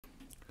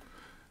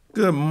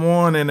Good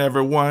morning,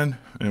 everyone,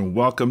 and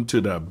welcome to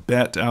the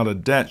Bet Out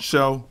of Debt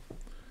Show.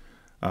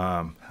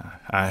 I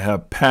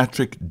have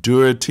Patrick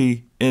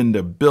Doherty in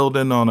the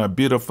building on a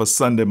beautiful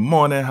Sunday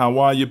morning. How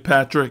are you,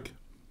 Patrick?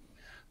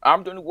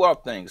 I'm doing well,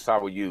 thanks. How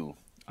are you?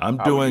 I'm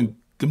How are you? doing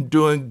I'm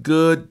doing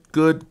good,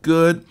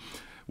 good.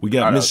 We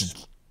got I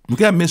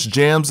know. Miss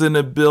Jams in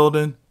the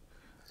building.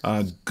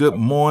 Good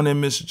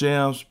morning, Miss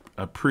Jams.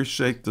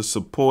 Appreciate the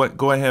support.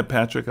 Go ahead,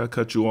 Patrick. I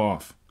cut you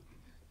off.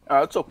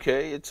 It's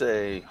okay. It's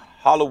a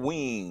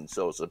Halloween,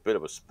 so it's a bit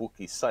of a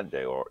spooky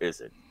Sunday, or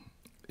is it?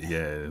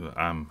 Yeah,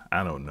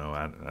 I don't know.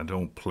 I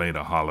don't play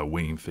the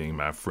Halloween thing,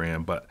 my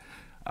friend, but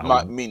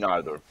Me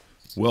neither.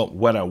 well,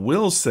 what I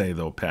will say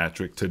though,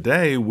 Patrick,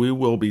 today we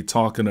will be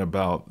talking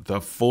about the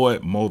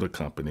Ford Motor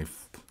Company.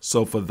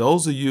 So for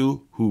those of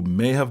you who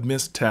may have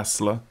missed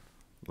Tesla,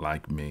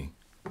 like me,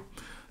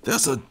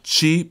 there's a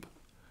cheap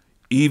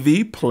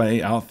EV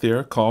play out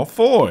there called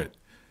Ford,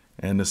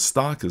 and the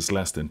stock is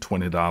less than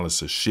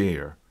 $20 a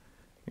share.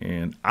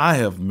 And I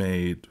have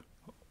made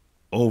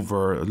a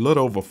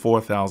little over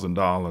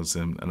 $4,000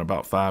 in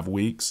about 5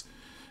 weeks.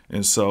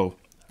 And so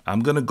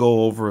I'm going to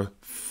go over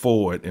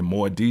Ford in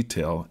more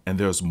detail, and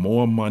there's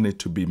more money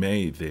to be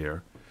made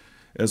there.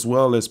 As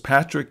well as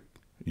Patrick,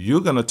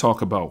 you're going to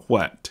talk about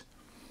what?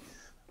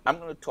 I'm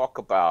going to talk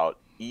about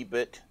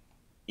EBIT,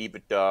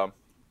 EBITDA,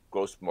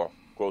 gross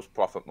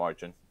profit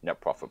margin, net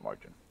profit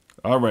margin.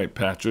 All right,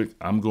 Patrick,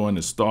 I'm going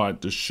to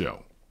start the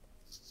show.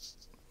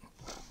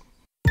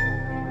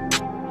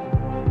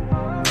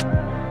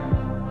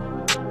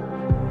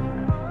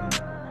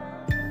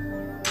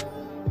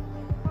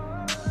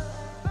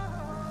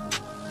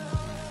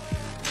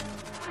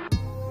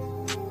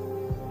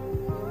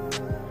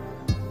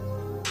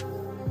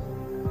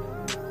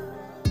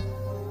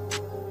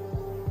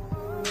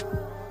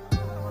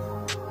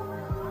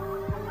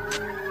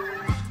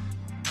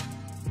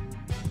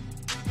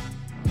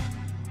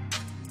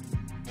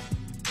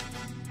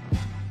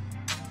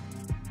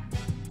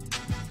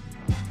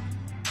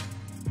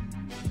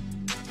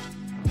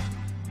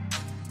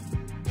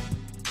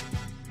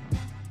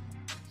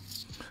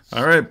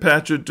 All right,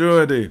 Patrick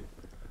Doherty.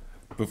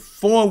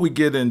 Before we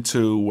get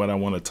into what I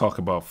want to talk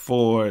about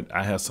Ford,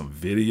 I have some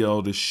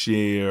video to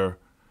share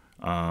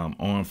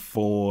on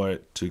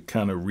Ford to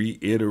kind of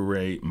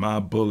reiterate my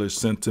bullish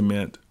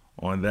sentiment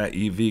on that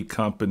EV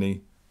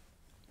company.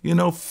 You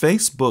know,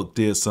 Facebook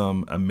did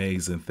some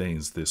amazing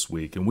things this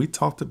week, and we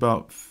talked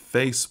about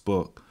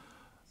Facebook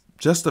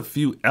just a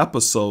few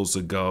episodes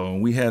ago,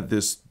 and we had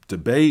this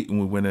debate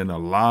and we went in a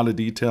lot of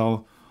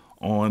detail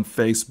on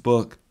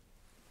Facebook.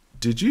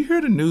 Did you hear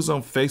the news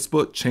on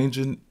Facebook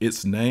changing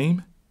its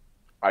name?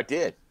 I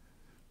did.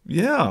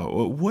 Yeah,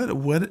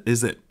 what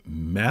is it?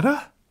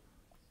 Meta?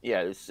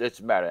 Yeah, it's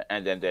meta,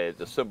 and then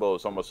the symbol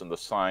is almost in the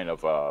sign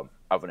of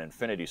an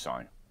infinity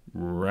sign.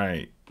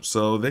 Right.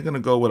 So they're going to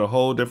go with a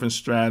whole different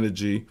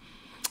strategy.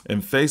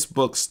 And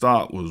Facebook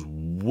stock was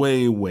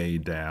way, way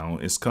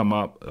down. It's come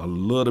up a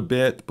little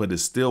bit, but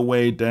it's still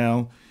way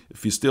down.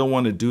 If you still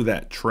want to do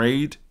that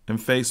trade in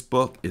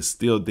Facebook, it's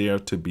still there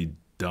to be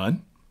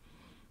done.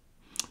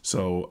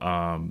 So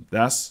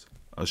that's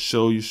a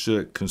show you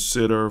should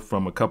consider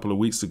from a couple of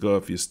weeks ago.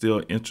 If you're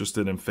still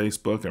interested in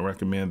Facebook, I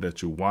recommend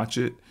that you watch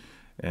it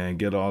and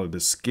get all of the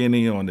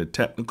skinny on the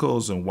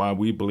technicals and why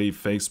we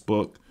believe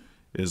Facebook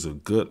is a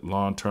good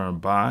long-term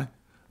buy.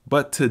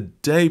 But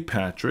today,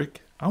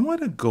 Patrick, I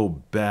want to go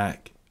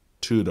back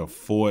to the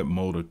Ford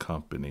Motor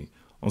Company.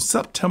 On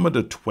September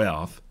the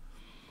 12th,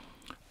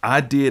 I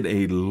did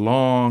a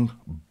long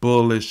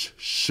bullish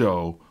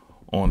show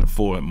on the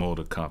Ford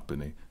Motor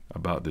Company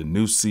about the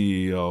new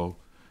CEO,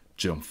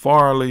 Jim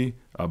Farley,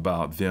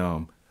 about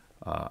them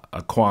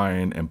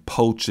acquiring and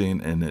poaching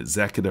an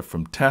executive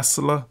from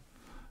Tesla.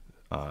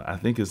 I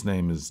think his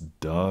name is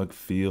Doug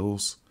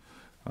Fields.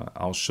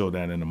 I'll show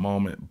that in a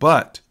moment.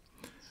 But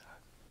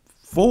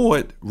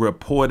Ford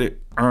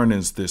reported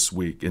earnings this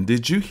week. And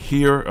did you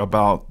hear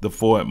about the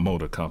Ford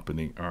Motor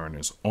Company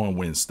earnings on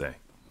Wednesday?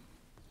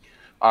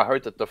 I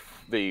heard that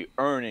the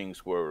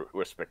earnings were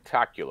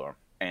spectacular,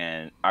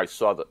 and I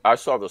saw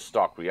the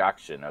stock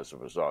reaction as a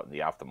result in the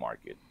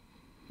aftermarket,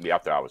 the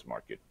after hours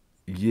market.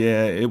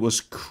 Yeah, it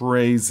was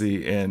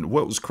crazy. And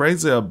what was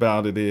crazy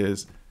about it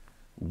is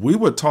we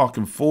were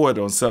talking Ford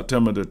on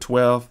September the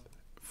 12th.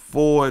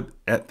 Ford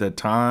at the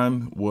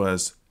time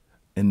was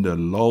in the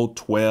low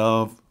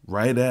 12,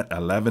 right at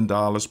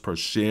 $11 per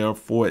share.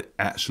 Ford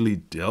actually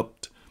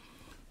dipped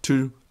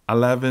to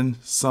 11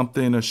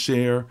 something a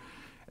share.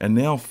 And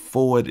now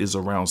Ford is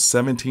around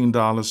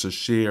 $17 a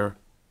share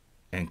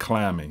and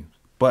climbing.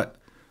 But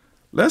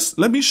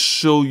let me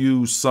show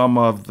you some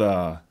of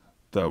the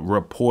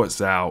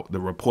report out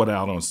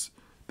on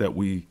that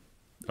we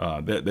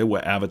that they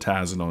were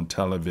advertising on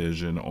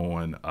television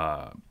on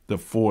the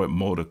Ford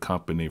Motor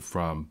Company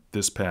from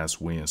this past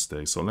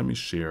Wednesday. So let me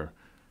share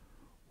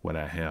what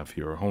I have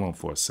here. Hold on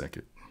for a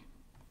second.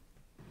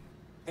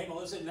 Hey,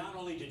 Melissa, not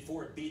only did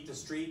Ford beat the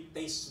street,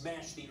 they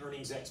smashed the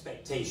earnings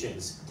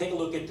expectations. Take a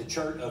look at the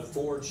chart of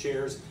Ford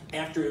shares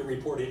after it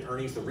reported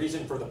earnings. The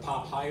reason for the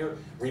pop higher,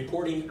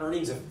 reporting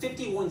earnings of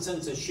 51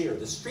 cents a share.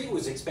 The street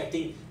was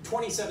expecting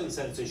 27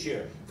 cents a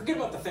share. Forget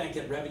about the fact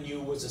that revenue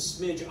was a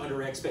smidge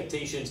under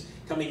expectations,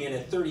 coming in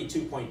at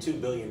 $32.2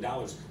 billion.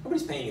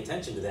 Nobody's paying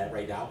attention to that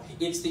right now.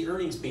 It's the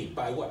earnings beat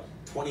by what,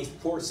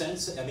 24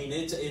 cents? I mean,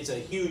 it's a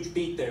huge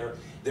beat there.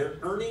 Their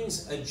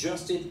earnings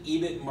adjusted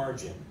EBIT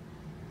margin,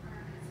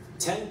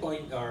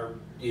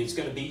 it's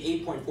going to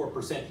be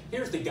 8.4%.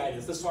 Here's the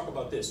guidance. Let's talk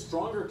about this.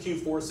 Stronger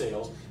Q4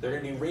 sales. They're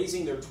going to be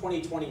raising their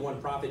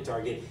 2021 profit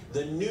target.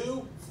 The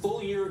new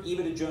full-year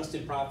EBIT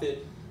adjusted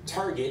profit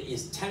target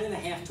is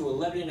 $10.5 to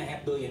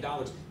 $11.5 billion.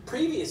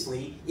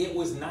 Previously, it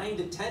was $9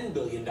 to $10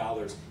 billion.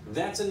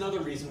 That's another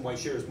reason why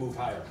shares move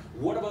higher.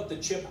 What about the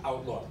chip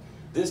outlook?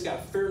 This got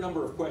a fair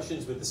number of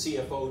questions with the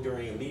CFO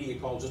during a media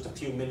call just a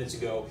few minutes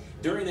ago.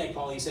 During that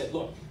call, he said,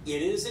 look,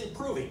 it is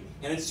improving,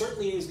 and it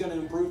certainly is going to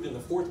improve in the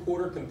fourth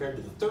quarter compared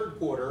to the third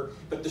quarter,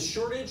 but the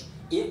shortage,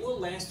 it will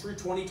last through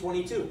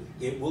 2022.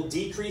 It will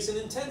decrease in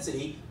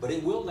intensity, but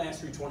it will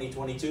last through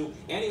 2022,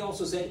 and he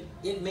also said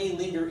it may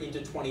linger into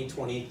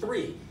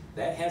 2023.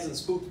 That hasn't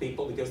spooked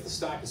people because the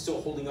stock is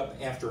still holding up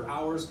after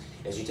hours.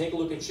 As you take a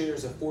look at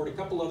shares of Ford, a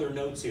couple other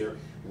notes here.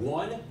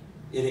 One,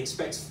 it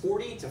expects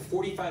 $40 to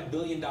 $45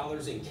 billion in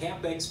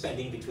CapEx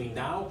spending between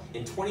now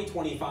and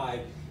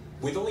 2025,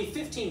 with only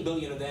 $15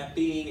 billion of that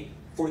being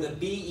for the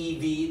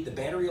BEV, the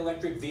battery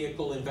electric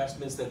vehicle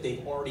investments that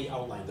they've already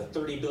outlined, the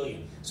 $30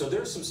 billion. So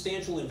there's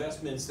substantial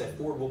investments that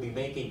Ford will be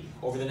making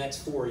over the next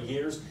 4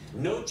 years.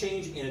 No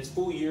change in its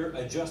full year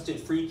adjusted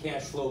free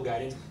cash flow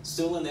guidance,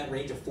 still in that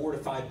range of $4 to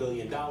 $5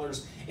 billion.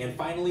 And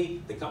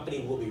finally, the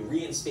company will be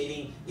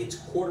reinstating its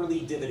quarterly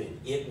dividend.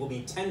 It will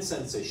be 10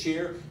 cents a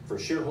share for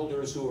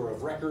shareholders who are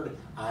of record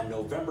on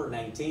November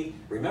 19th.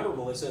 Remember,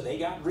 Melissa, they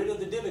got rid of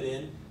the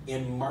dividend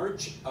in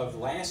March of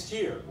last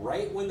year,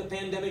 right when the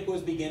pandemic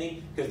was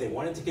beginning, because they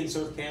wanted to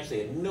conserve cash. They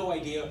had no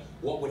idea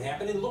what would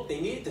happen. And look,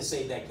 they needed to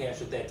save that cash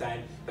at that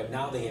time, but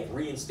now they have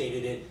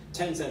reinstated it,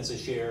 10 cents a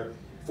share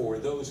for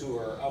those who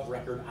are of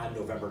record on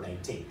November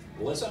 19th.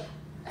 Melissa?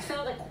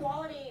 So the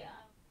quality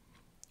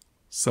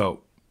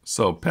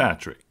So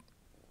Patrick,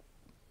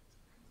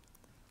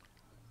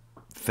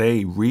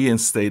 they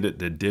reinstated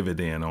the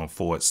dividend on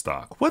Ford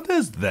stock. What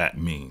does that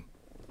mean?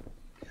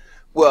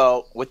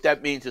 Well, what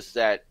that means is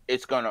that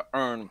it's going to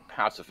earn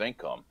passive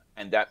income,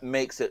 and that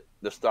makes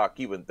the stock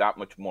even that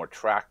much more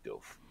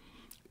attractive.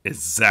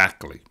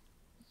 Exactly.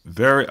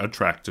 Very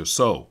attractive.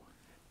 So,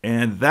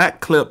 and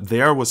that clip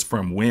there was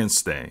from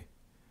Wednesday.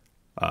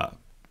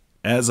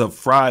 As of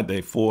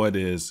Friday, Ford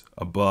is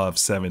above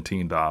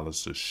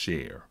 $17 a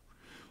share.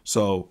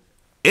 So,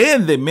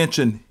 and they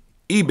mentioned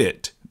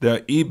EBIT,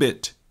 their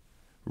EBIT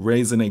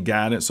raising a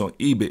guidance on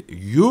EBIT.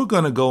 You're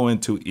going to go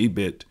into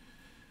EBIT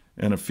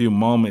in a few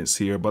moments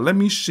here, but let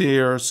me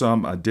share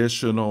some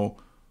additional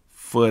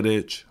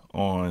footage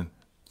on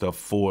the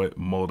Ford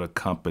Motor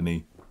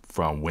Company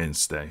from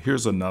Wednesday.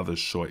 Here's another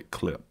short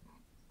clip.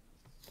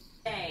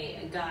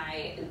 Hey,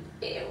 Guy,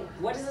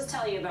 what does this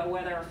tell you about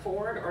whether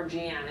Ford or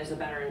GM is a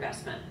better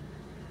investment?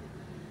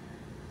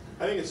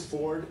 I think it's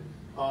Ford,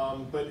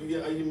 but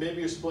yeah,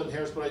 maybe you're splitting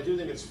hairs, but I do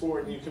think it's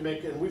Ford, and you can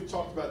make, and we've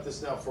talked about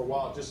this now for a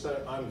while, just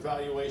on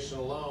valuation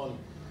alone.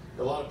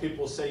 A lot of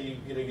people say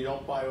you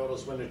don't buy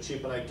autos when they're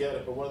cheap, and I get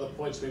it, but one of the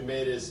points we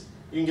made is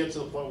you can get to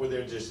the point where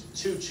they're just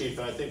too cheap,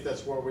 and I think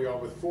that's where we are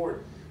with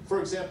Ford. For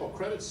example,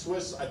 Credit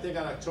Suisse, I think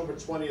on October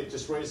 20th,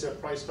 just raised their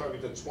price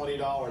target to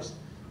 $20.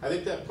 I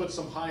think that puts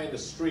them high in the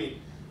street.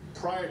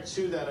 Prior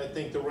to that, I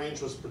think the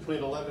range was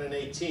between 11 and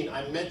 18.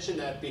 I mention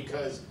that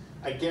because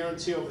I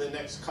guarantee over the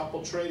next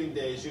couple trading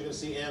days, you're going to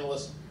see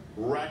analysts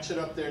ratchet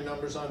up their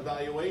numbers on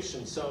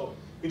valuation. So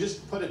you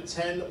just put a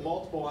 10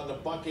 multiple on the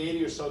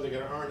 $1.80 or so they're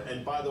going to earn,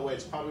 and by the way,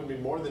 it's probably going to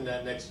be more than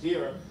that next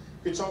year.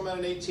 You're talking about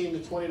an $18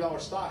 to $20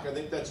 stock. I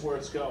think that's where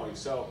it's going.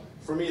 So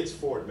for me, it's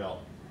Ford,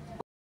 Mel.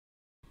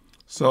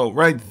 So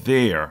right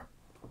there,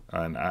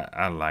 and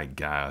I like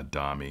Guy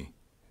Adami.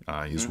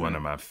 He's one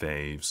of my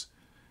faves.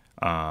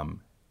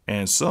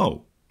 And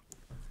so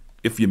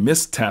if you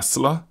miss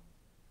Tesla,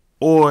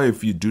 or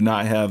if you do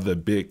not have the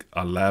big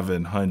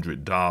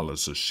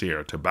 $1,100 a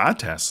share to buy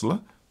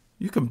Tesla,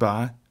 you can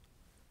buy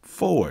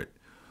Ford,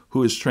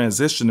 who is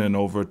transitioning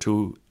over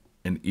to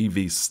an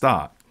EV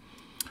stock.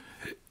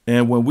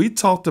 And when we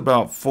talked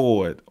about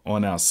Ford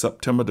on our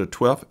September the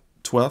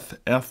 12th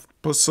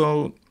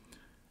episode,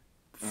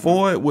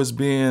 Ford was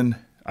being,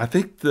 I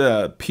think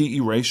the PE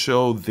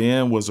ratio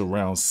then was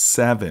around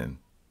 7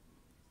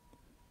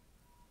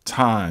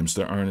 times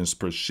the earnings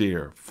per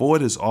share.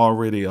 Ford is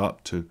already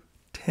up to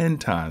 10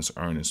 times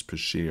earnings per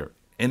share,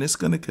 and it's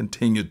going to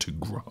continue to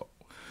grow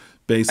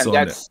based on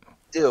that's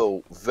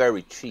still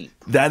very cheap.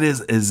 That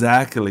is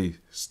exactly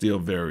still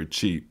very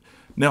cheap.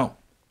 Now,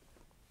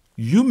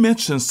 you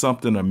mentioned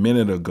something a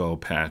minute ago,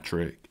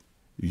 Patrick.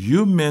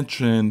 You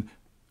mentioned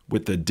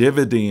with the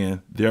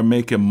dividend, they're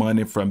making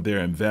money from their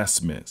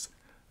investments.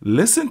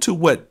 Listen to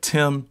what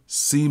Tim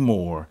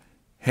Seymour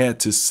had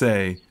to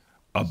say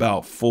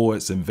about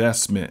Ford's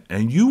investment,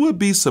 and you would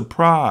be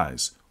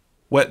surprised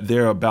what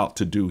they're about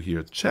to do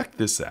here. Check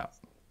this out.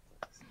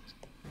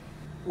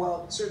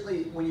 Well,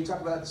 certainly when you talk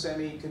about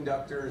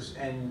semiconductors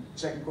and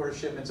second quarter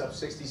shipments up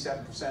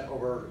 67%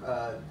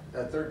 over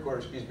third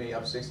quarter,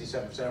 up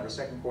 67% over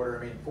second quarter.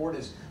 I mean, Ford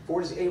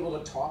is able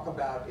to talk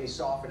about a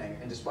softening,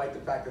 and despite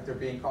the fact that they're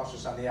being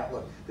cautious on the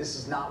outlook, this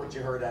is not what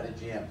you heard out of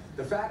GM.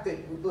 The fact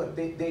that, look,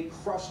 they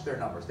crushed their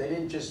numbers. They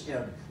didn't just,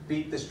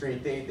 beat the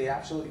street. They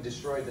absolutely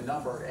destroyed the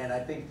number, and I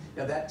think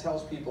that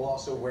tells people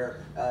also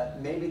where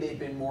maybe they've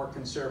been more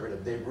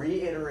conservative. They've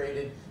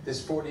reiterated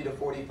this 40 to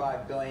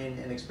 45 billion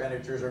in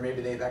expenditures, or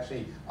maybe they've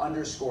actually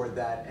underscored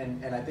that,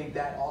 and I think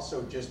that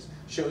also just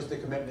shows the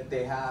commitment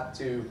they have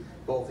to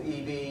both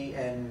EV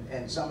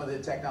and some of the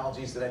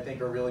technologies that I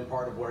think are really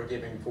part of what are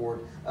giving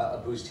Ford a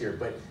boost here.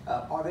 But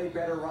are they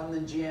better run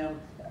than GM?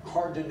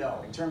 Hard to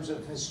know. In terms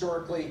of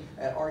historically,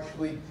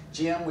 arguably,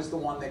 GM was the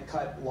one that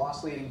cut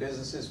loss-leading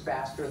businesses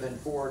faster than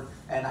Ford,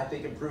 and I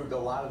think improved a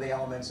lot of the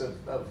elements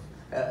of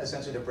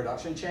essentially the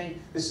production chain.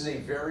 This is a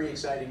very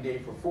exciting day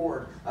for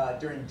Ford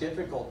during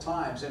difficult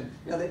times, and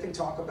they can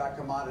talk about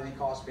commodity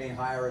costs being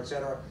higher, et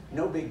cetera.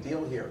 No big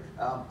deal here.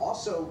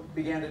 Also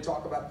began to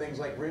talk about things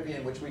like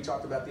Rivian, which we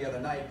talked about the other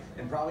night,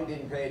 and probably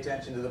didn't pay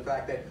attention to the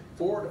fact that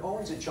Ford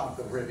owns a chunk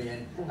of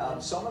Rivian.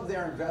 Some of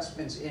their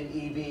investments in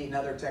EV and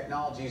other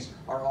technologies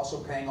are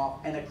also paying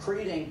off and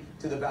accreting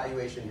to the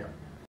valuation here.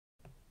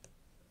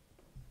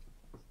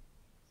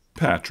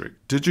 Patrick,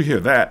 did you hear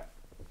that?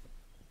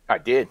 I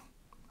did.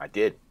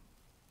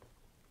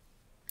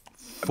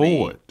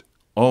 Ford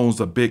owns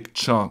a big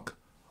chunk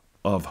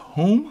of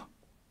whom?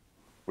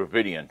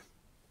 Rivian.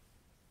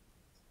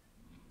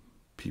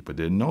 People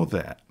didn't know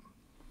that.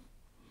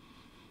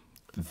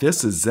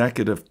 This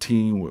executive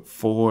team with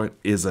Ford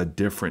is a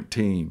different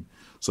team.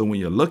 So when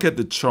you look at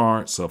the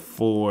charts of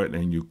Ford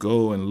and you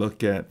go and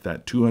look at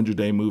that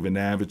 200-day moving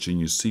average and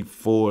you see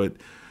Ford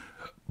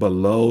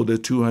below the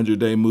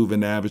 200-day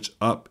moving average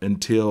up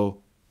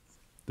until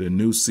the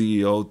new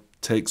CEO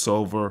takes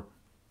over,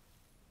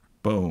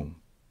 boom.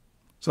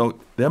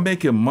 So they're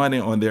making money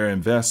on their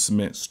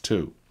investments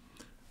too.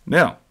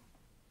 Now,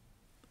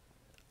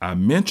 I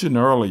mentioned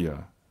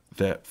earlier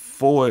that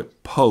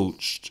Ford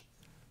poached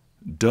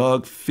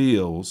Doug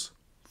Fields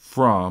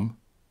from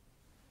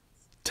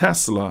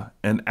Tesla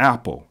and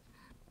Apple.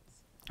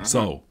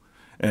 So,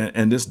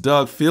 and this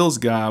Doug Fields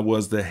guy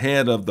was the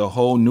head of the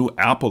whole new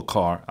Apple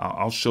car.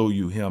 I'll show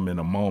you him in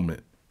a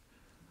moment.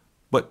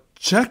 But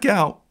check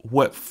out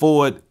what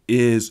Ford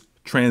is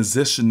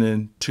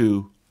transitioning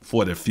to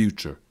for the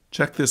future.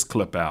 Check this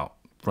clip out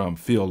from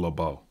Phil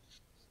LeBeau.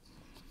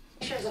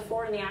 Shares of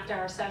Ford in the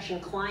after-hour session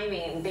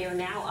climbing. They are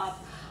now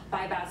up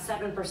by about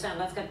 7%.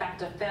 Let's get back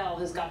to Phil,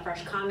 who's got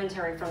fresh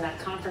commentary from that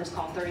conference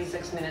call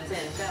 36 minutes in.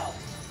 Phil.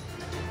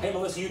 Hey,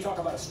 Melissa, you talk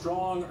about a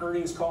strong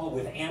earnings call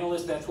with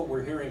analysts. That's what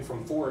we're hearing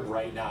from Ford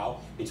right now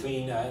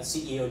between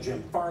CEO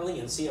Jim Farley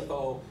and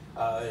CFO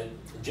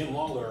Jim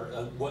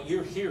Lawler. What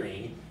you're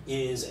hearing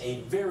is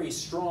a very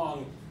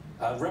strong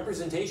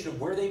representation of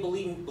where they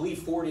believe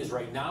Ford is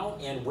right now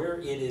and where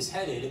it is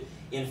headed.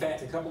 In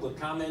fact, a couple of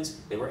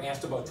comments, they were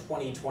asked about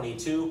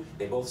 2022.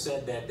 They both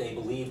said that they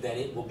believe that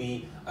it will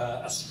be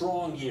a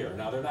strong year.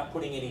 Now, they're not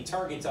putting any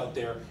targets out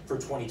there for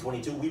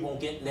 2022. We won't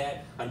get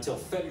that until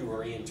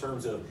February in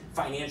terms of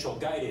financial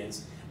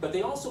guidance. But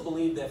they also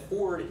believe that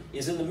Ford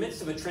is in the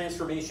midst of a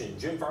transformation.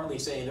 Jim Farley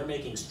saying they're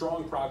making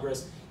strong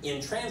progress in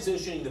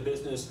transitioning the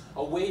business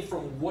away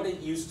from what it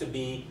used to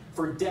be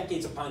for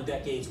decades upon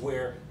decades,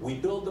 where we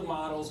build the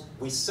models,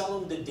 we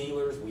sell them to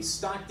dealers, we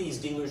stock these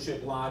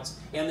dealership lots,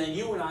 and then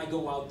you and I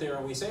go out there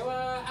and we say,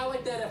 well, I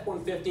like that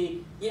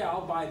F-150, yeah,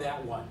 I'll buy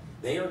that one.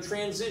 They are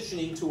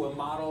transitioning to a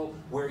model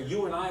where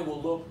you and I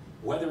will look,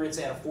 whether it's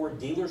at a Ford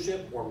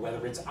dealership or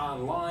whether it's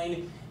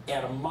online,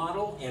 at a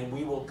model, and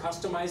we will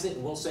customize it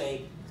and we'll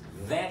say,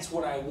 that's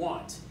what I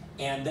want.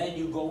 And then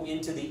you go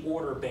into the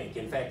order bank.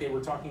 In fact, they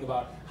were talking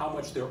about how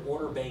much their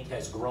order bank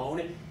has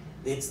grown.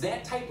 It's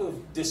that type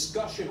of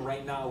discussion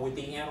right now with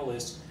the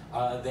analysts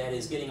that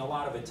is getting a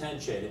lot of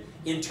attention.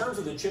 In terms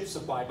of the chip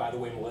supply, by the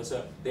way,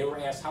 Melissa, they were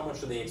asked how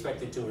much do they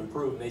expect it to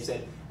improve. And they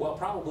said, well,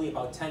 probably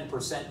about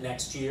 10%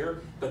 next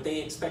year, but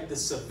they expect the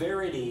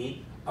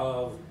severity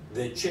of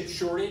the chip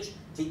shortage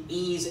to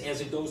ease as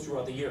it goes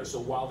throughout the year. So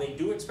while they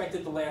do expect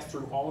it to last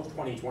through all of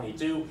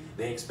 2022,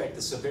 they expect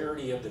the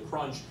severity of the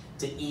crunch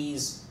to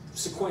ease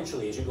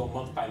sequentially as you go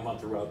month by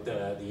month throughout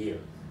the year.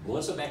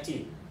 Melissa, back to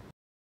you.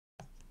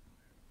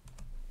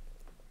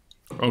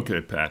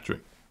 Okay,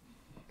 Patrick.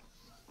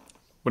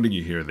 What did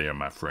you hear there,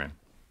 my friend?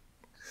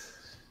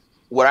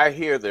 What I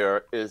hear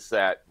there is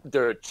that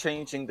they're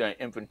changing their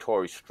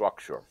inventory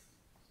structure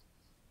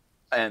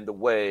and the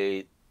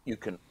way you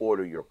can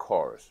order your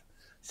cars.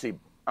 See,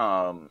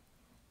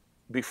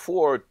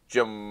 before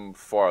Jim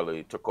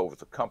Farley took over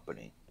the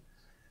company,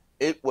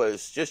 it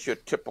was just your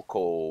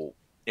typical,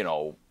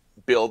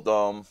 build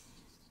them,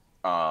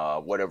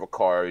 whatever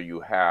car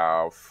you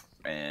have,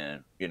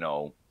 and,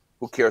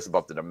 who cares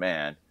about the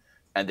demand?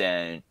 And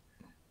then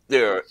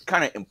they're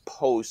kind of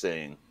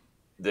imposing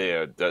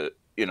the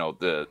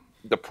the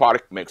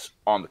product mix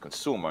on the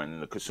consumer,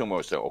 and the consumer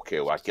will say, okay,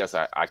 well, I guess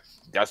I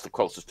that's the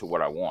closest to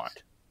what I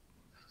want.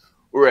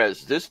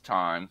 Whereas this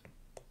time,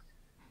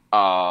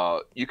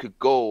 you could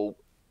go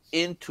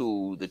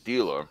into the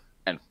dealer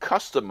and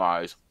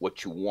customize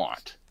what you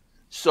want.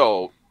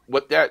 So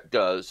what that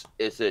does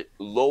is it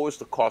lowers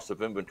the cost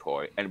of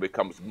inventory and it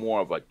becomes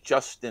more of a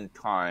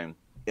just-in-time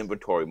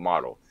inventory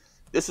model.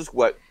 This is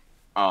what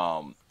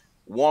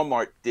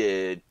Walmart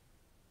did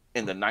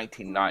in the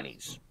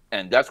 1990s,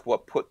 and that's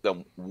what put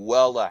them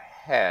well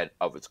ahead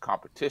of its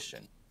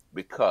competition,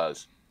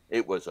 because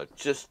it was a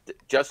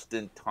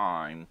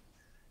just-in-time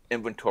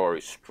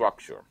inventory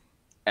structure.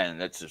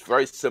 And it's just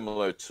very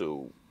similar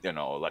to,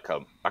 like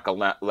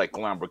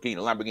Lamborghini.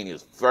 Lamborghini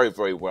is very,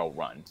 very well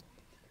run,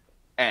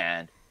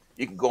 and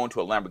you can go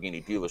into a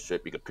Lamborghini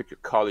dealership. You can pick your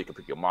color, you can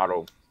pick your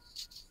model,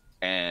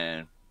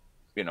 and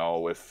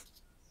if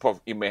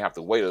you may have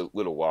to wait a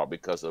little while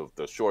because of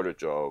the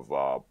shortage of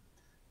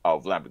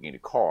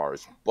Lamborghini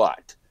cars,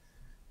 but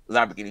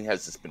Lamborghini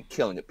has just been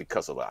killing it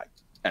because of that,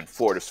 and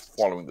Ford is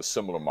following the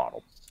similar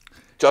model,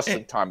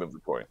 just-in-time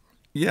inventory.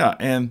 Yeah,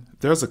 and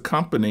there's a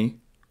company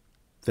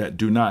that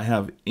do not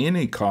have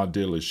any car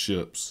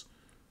dealerships.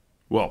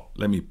 Well,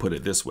 let me put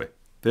it this way.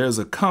 There's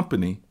a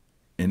company,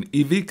 an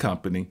EV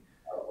company,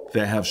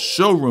 that have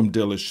showroom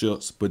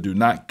dealerships but do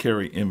not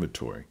carry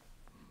inventory.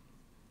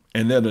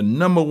 And they're the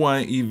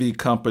 #1 EV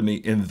company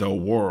in the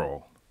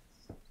world.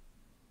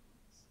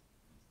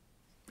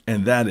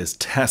 And that is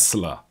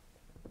Tesla.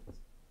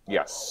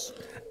 Yes.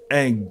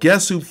 And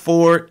guess who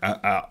Ford,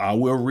 I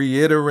will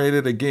reiterate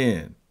it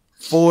again,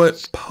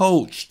 Ford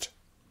poached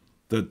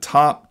the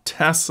top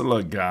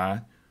Tesla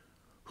guy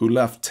who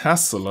left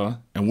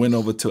Tesla and went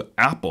over to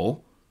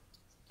Apple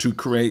to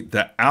create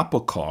the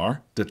Apple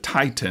car, the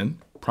Titan,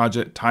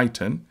 Project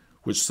Titan,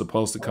 which is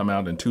supposed to come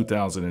out in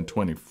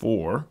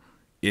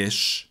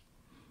 2024-ish.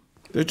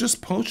 They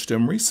just poached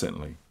him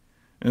recently.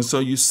 And so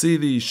you see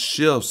these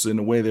shifts in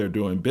the way they're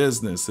doing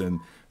business, and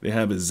they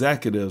have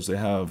executives, they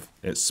have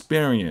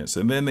experience,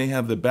 and then they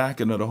have the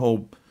backing of the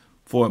whole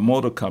Ford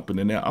Motor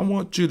Company. Now, I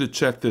want you to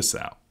check this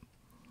out.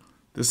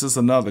 This is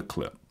another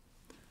clip.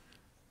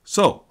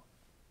 So,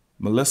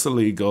 Melissa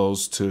Lee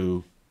goes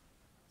to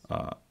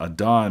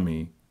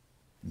Adami,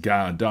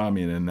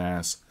 and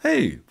asks,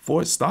 hey,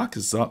 Ford stock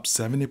is up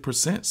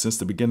 70% since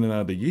the beginning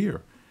of the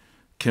year.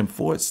 Can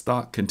Ford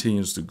stock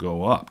continues to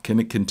go up?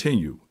 Can it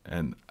continue?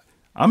 And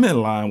I'm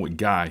in line with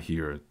Guy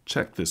here.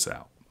 Check this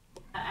out.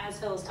 As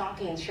Phil is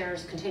talking,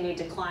 shares continue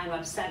to climb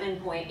up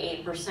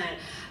 7.8%.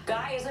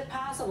 Guy, is it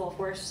possible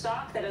for a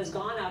stock that has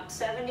gone up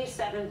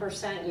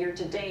 77% year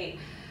to date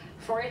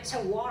for it to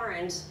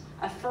warrant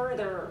a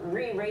further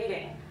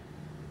re-rating?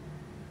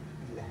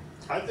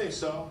 I think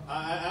so.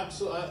 I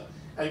absolutely.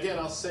 Again,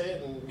 I'll say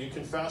it, and you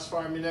can fast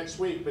fire me next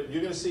week, but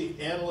you're going to see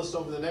analysts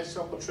over the next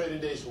couple of trading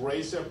days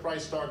raise their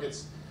price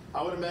targets.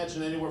 I would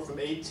imagine anywhere from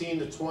 18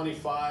 to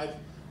 25.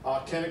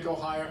 Can it go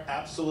higher?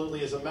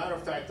 Absolutely. As a matter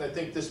of fact, I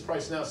think this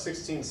price now,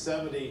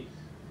 1670,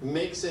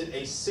 makes it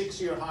a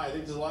 6-year high. I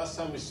think the last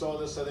time we saw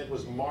this, I think,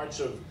 was March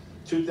of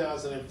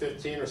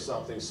 2015 or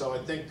something. So I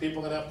think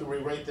people are going to have to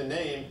re-rate the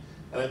name,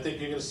 and I think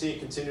you're going to see it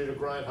continue to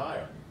grind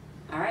higher.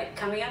 All right,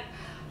 coming up.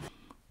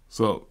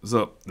 So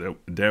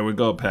there we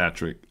go,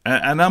 Patrick.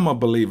 And I'm a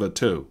believer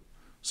too.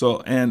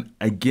 So, and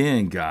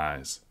again,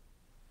 guys,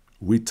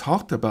 we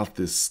talked about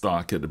this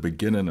stock at the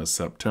beginning of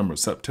September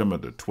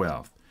the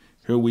 12th.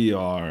 Here we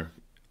are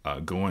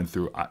going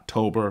through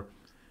October.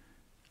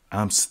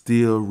 I'm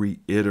still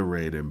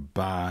reiterating,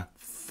 buy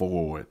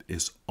Ford.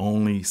 It's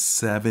only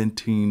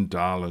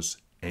 $17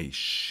 a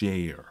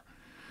share.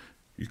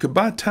 You could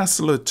buy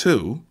Tesla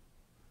too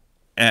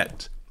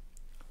at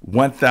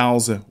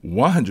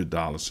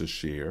 $1,100 a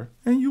share,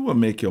 and you will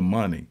make your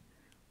money.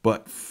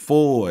 But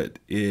Ford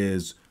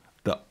is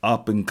the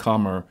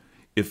up-and-comer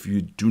if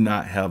you do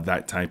not have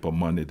that type of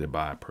money to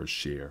buy per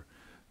share.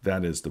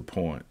 That is the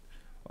point.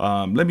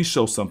 Let me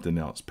show something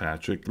else,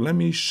 Patrick. Let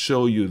me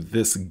show you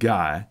this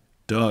guy,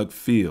 Doug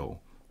Field.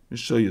 Let me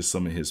show you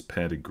some of his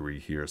pedigree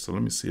here. So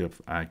let me see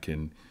if I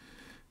can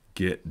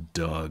get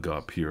Doug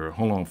up here.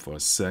 Hold on for a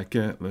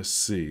second. Let's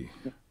see.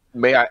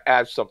 May I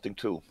add something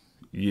too?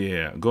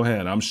 Yeah, go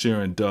ahead. I'm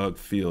sharing Doug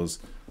Field's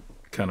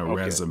kind of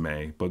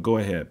resume, but go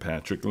ahead,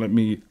 Patrick. Let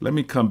me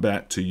come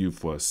back to you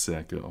for a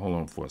second. Hold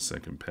on for a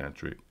second,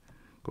 Patrick.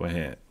 Go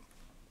ahead.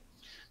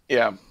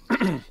 Yeah,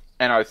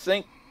 and I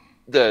think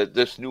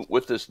this new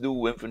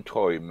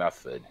inventory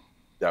method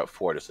that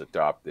Ford has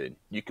adopted,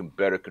 you can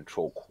better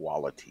control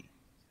quality.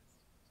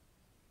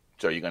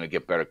 So you're going to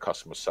get better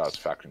customer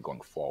satisfaction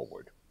going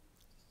forward.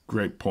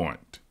 Great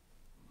point.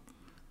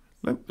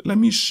 Let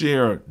me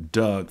share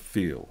Doug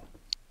Field.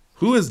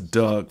 Who is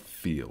Doug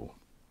Field?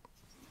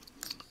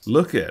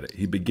 Look at it.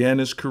 He began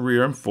his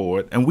career in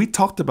Ford, and we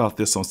talked about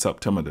this on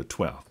September the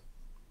 12th.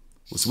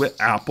 Was with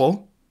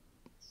Apple,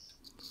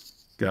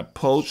 got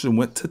poached and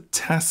went to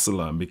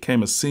Tesla and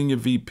became a senior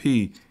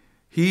VP.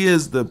 He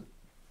is the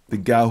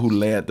guy who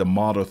led the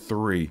Model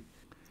 3.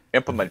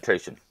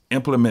 Implementation.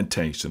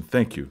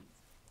 Thank you.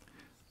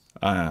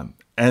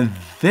 And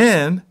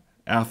then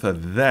after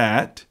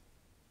that,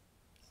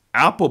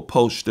 Apple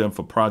poached them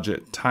for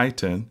Project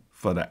Titan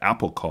for the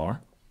Apple car,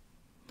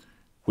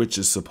 which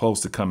is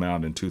supposed to come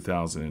out in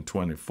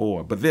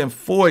 2024. But then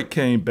Ford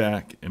came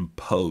back and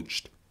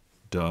poached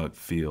Doug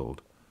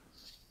Field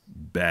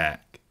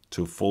back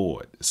to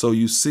Ford. So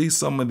you see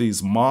some of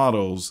these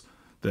models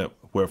that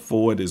where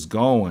Ford is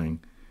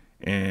going,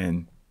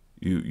 and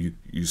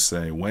you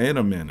say, wait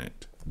a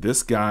minute,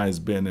 this guy's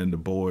been in the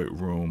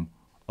boardroom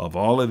of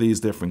all of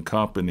these different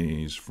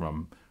companies,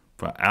 from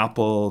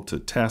Apple to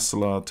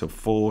Tesla to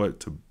Ford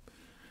to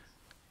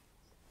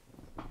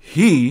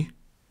he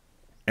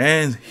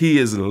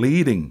is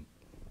leading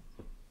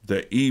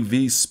the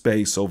EV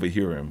space over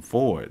here in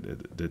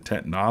Ford, the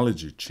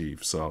technology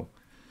chief. So,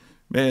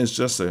 man, it's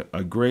just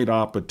a great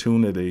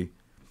opportunity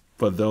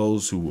for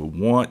those who would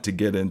want to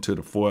get into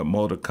the Ford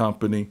Motor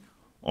Company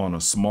on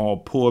a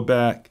small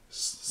pullback.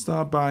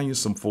 Start buying you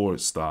some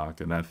Ford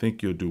stock, and I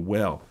think you'll do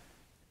well.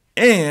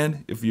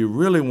 And if you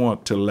really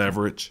want to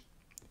leverage,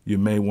 you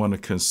may want to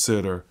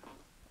consider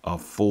a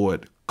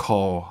Ford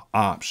call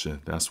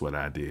option. That's what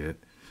I did.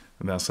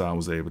 And that's how I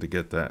was able to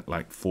get that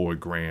like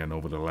 $4,000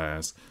 over the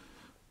last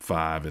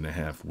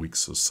 5.5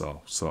 weeks or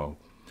so. So,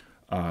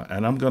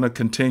 and I'm going to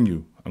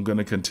continue. I'm going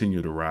to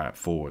continue to ride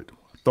Ford.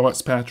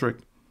 Thoughts, Patrick?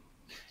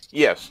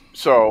 Yes.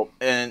 So,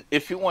 and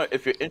if you're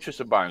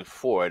interested in buying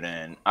Ford,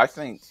 and I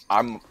think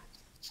I'm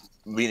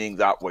leaning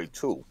that way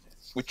too,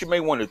 what you may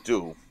want to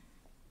do,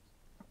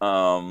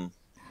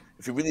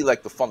 if you really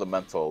like the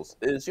fundamentals,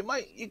 is you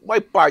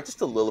might buy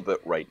just a little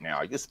bit right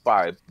now. You just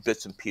buy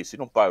bits and pieces. You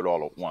don't buy it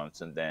all at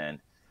once, and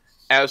then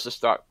as the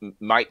stock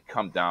might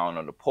come down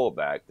on the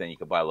pullback, then you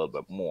can buy a little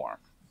bit more.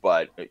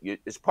 But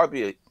it's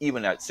probably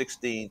even at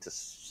 $16 to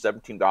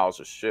 $17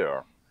 a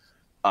share.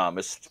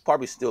 It's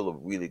probably still a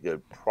really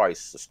good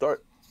price to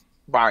start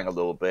buying a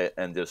little bit,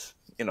 and just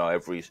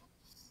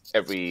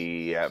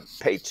every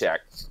paycheck,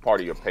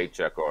 part of your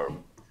paycheck or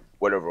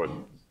whatever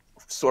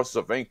sources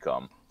of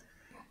income,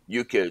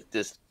 you could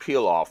just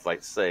peel off,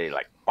 like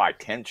buy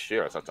 10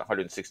 shares. That's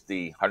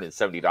 $160,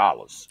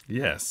 $170.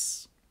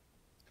 Yes.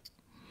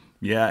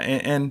 Yeah,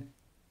 and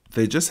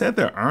they just had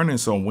their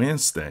earnings on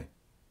Wednesday.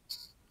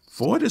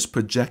 Ford is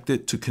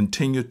projected to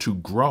continue to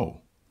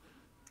grow.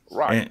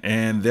 Right.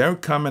 And they're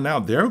coming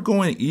out. They're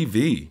going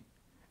EV.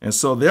 And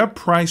so their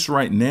price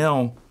right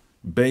now,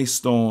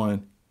 based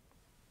on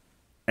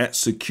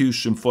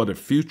execution for the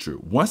future,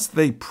 once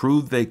they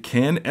prove they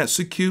can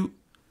execute,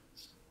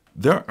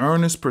 their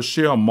earnings per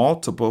share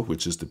multiple,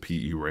 which is the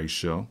PE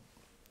ratio,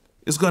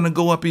 is going to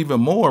go up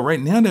even more. Right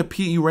now, their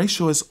PE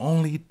ratio is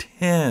only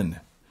 10.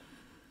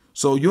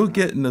 So you're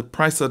getting the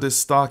price of this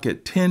stock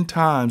at 10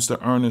 times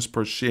the earnings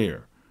per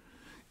share.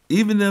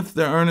 Even if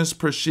the earnings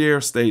per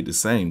share stayed the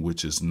same,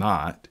 which is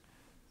not,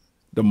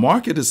 the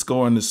market is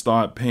going to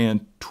start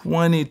paying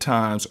 20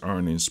 times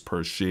earnings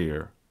per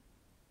share.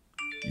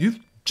 You've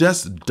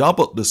just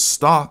doubled the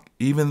stock,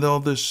 even though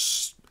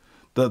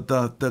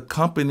the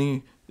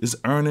company is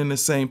earning the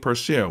same per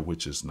share,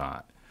 which is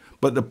not.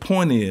 But the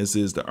point is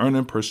the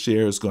earning per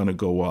share is going to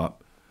go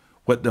up.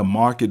 What the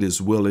market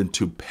is willing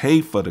to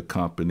pay for the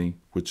company,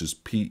 which is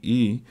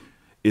PE,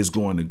 is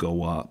going to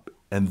go up.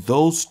 And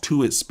those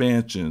two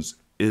expansions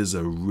is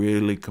a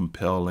really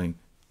compelling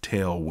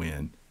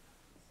tailwind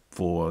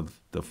for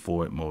the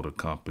Ford Motor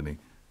Company.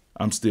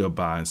 I'm still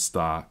buying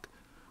stock.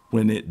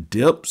 When it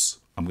dips,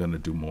 I'm going to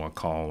do more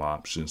call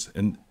options.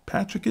 And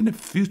Patrick, in the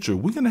future,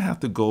 we're going to have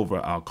to go over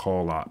our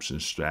call option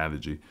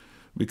strategy,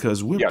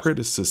 because we're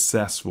pretty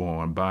successful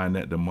on buying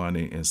at the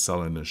money and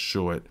selling the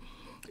short.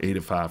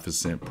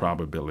 85%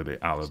 probability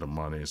out of the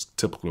money is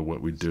typically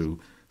what we do.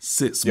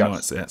 6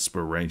 months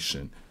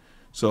expiration.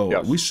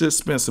 So we should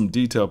spend some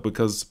detail,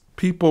 because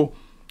people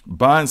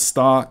buying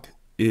stock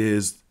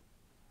is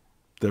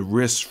the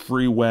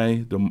risk-free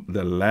way,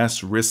 the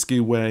less risky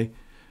way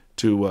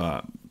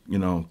to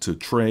to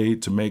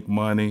trade, to make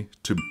money,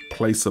 to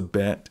place a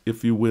bet,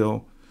 if you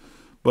will.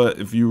 But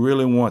if you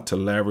really want to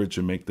leverage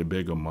and make the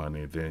bigger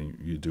money, then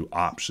you do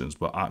options.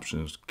 But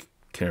options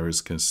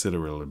carries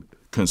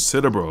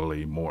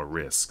considerably more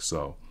risk.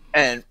 So,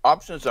 and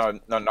options are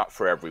not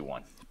for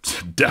everyone.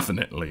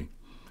 Definitely.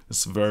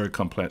 It's a very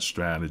complex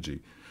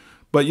strategy.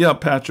 But yeah,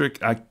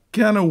 Patrick, I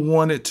kind of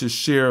wanted to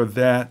share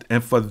that.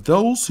 And for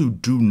those who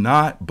do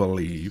not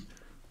believe,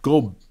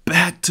 go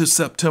back to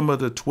September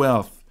the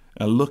 12th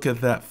and look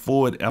at that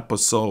Ford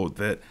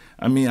episode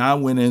I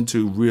went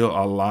into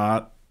a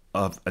lot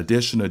of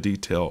additional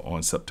detail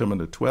on September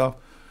the 12th,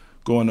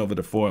 going over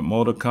the Ford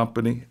Motor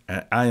Company.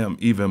 And I am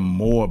even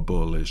more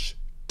bullish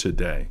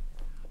today.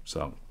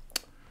 So,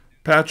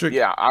 Patrick.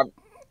 Yeah.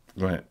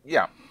 Go ahead.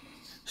 Yeah.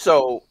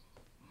 So,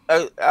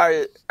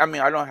 I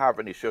don't have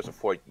any shares of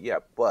Ford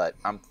yet, but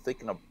I'm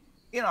thinking of,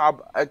 I'm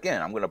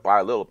going to buy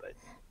a little bit.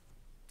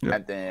 Yep.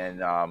 And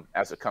then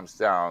as it comes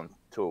down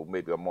to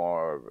maybe a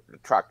more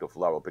attractive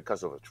level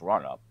because of its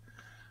run up,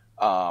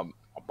 I'll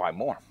buy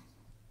more.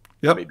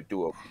 Yep.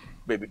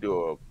 Maybe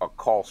do a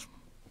call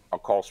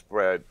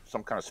spread,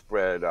 some kind of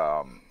spread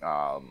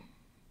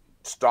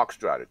stock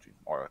strategy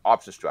or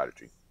option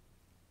strategy.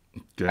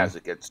 Okay. as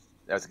it gets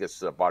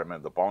to the bottom end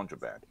of the Bollinger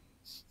Band.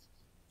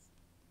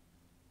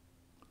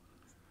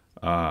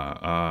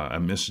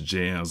 Miss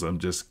Jams, I'm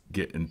just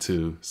getting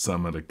to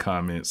some of the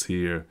comments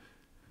here.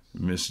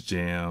 Miss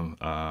Jam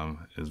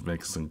is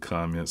making some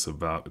comments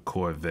about the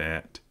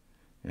Corvette.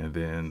 And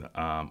then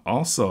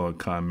also a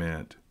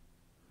comment,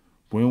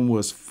 when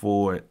was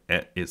Ford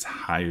at its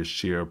highest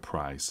share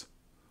price?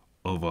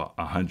 Over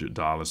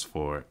 $100,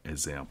 for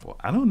example.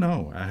 I don't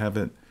know. I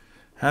haven't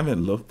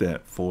looked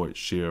at Ford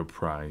share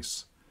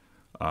price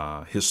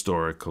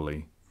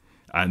historically.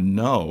 I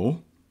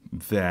know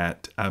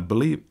that I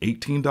believe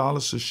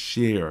 $18 a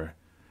share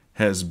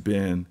has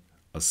been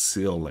a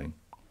ceiling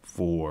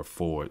for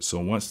Ford. So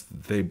once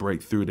they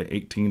break through the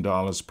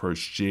 $18 per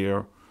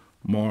share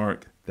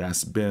mark,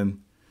 that's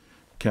been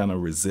kind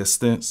of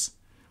resistance.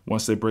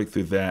 Once they break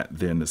through that,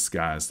 then the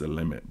sky's the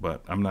limit.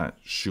 But I'm not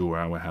sure.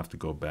 I would have to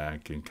go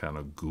back and kind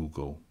of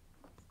Google.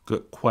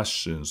 Good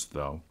questions,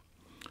 though.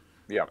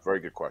 Yeah, very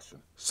good question.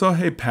 So,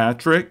 hey,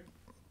 Patrick,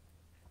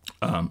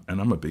 and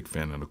I'm a big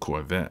fan of the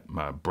Corvette.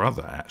 My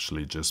brother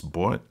actually just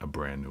bought a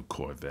brand new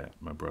Corvette.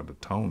 My brother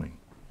Tony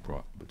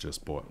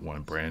just bought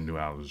one brand new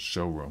out of the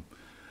showroom.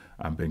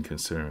 I've been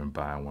considering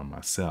buying one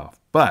myself.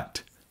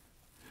 But,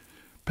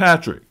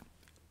 Patrick,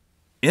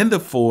 in the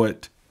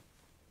Ford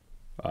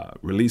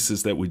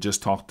releases that we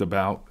just talked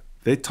about,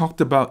 they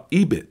talked about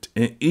EBIT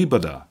and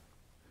EBITDA.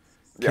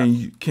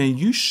 Can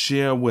you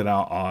share with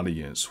our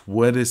audience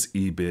what is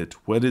EBIT,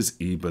 what is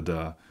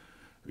EBITDA?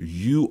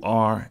 You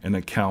are an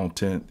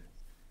accountant.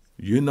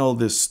 You know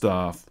this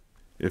stuff.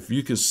 If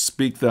you can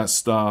speak that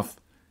stuff,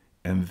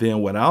 and then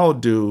what I'll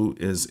do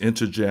is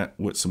interject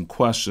with some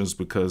questions,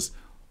 because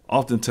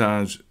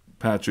oftentimes,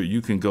 Patrick,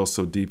 you can go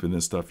so deep in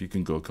this stuff, you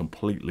can go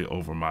completely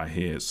over my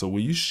head. So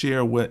will you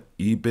share what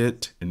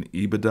EBIT and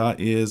EBITDA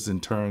is in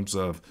terms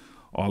of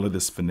all of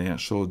this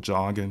financial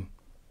jargon?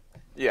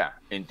 Yeah,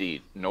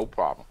 indeed. No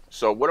problem.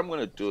 So what I'm going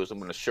to do is I'm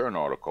going to share an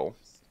article,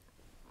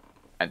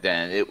 and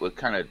then it will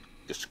kind of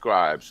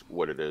describes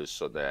what it is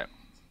so that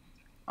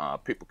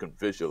people can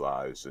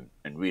visualize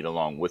and read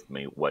along with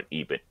me what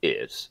EBIT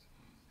is.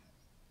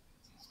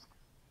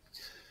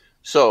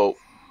 So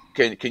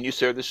can you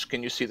share this?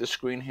 Can you see the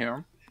screen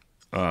here?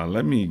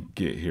 Let me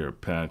get here,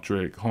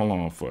 Patrick. Hold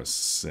on for a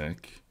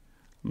sec.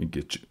 Let me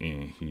get you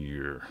in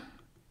here.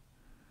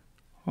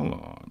 Hold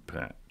on,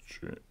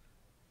 Patrick.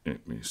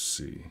 Let me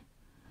see.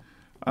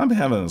 I'm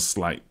having a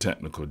slight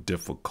technical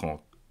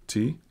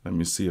difficulty. Let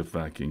me see if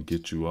I can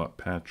get you up,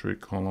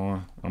 Patrick. Hold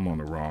on. I'm on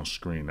the wrong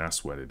screen.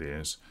 That's what it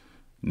is.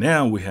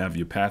 Now we have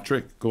you,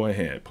 Patrick. Go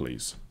ahead,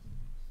 please.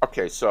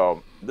 Okay,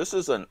 so this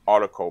is an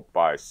article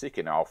by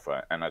Seeking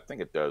Alpha, and I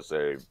think it does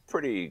a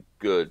pretty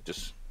good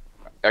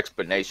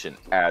explanation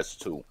as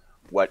to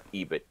what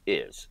EBIT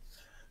is.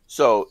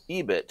 So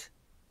EBIT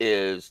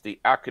is the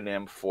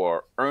acronym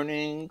for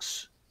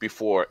earnings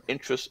before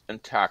interest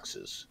and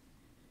taxes.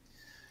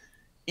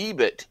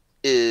 EBIT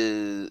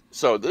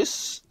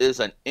this is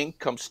an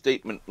income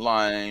statement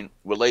line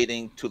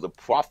relating to the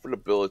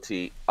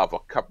profitability of a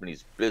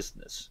company's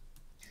business.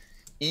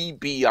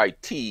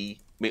 EBIT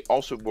may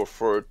also be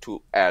referred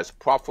to as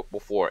profit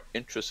before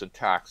interest and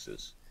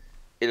taxes.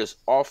 It is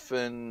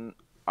often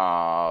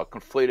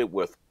conflated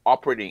with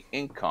operating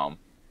income,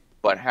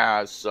 but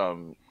has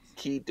some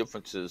key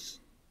differences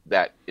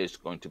that is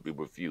going to be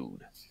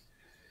reviewed.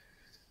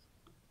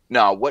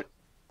 Now, what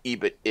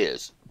EBIT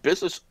is?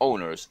 Business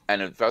owners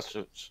and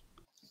investors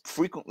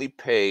frequently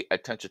pay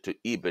attention to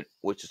EBIT,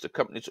 which is the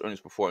company's earnings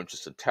before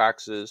interest and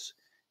taxes.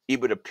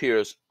 EBIT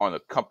appears on a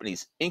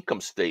company's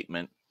income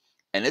statement,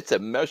 and it's a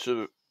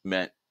measurement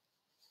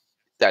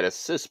that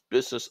assists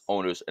business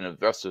owners and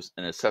investors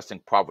in assessing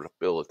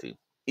profitability.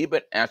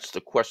 EBIT answers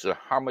the question of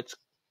how much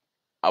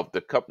of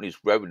the company's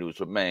revenues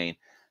remain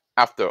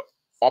after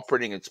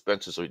operating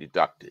expenses are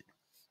deducted.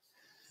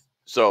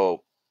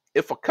 So,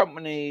 if a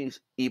company's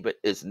EBIT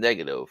is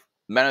negative,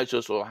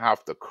 managers will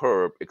have to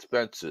curb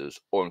expenses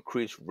or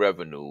increase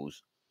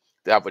revenues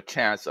to have a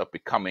chance of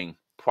becoming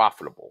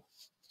profitable.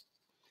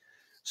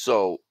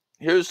 So,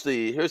 here's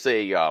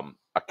a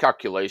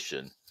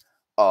calculation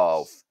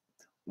of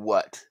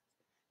what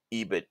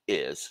EBIT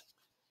is.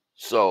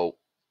 So,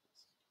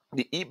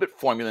 the EBIT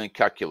formula and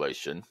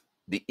calculation,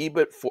 the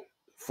EBIT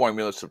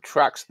formula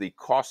subtracts the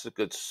cost of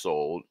goods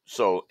sold.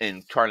 So,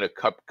 in trying to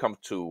come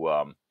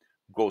to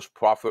gross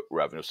profit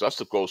revenue, so that's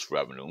the gross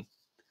revenue,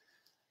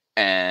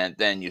 and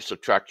then you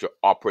subtract your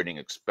operating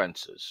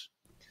expenses.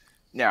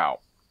 Now,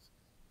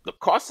 the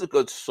cost of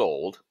goods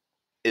sold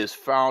is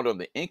found on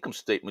the income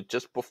statement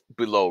just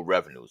below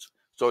revenues.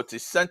 So it's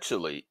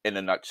essentially, in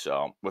a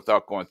nutshell,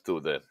 without going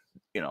through the,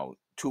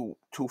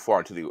 too far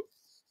into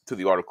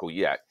the article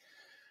yet,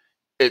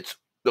 it's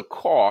the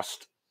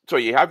cost. So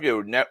you have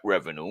your net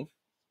revenue,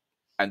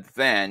 and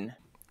then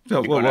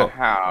you're going to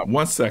have.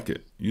 1 second.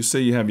 You say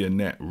you have your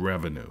net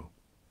revenue.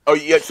 Oh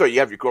yeah, sorry. You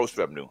have your gross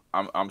revenue.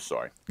 I'm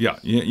sorry. Yeah,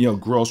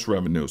 gross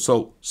revenue.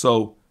 So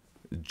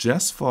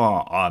just for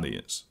our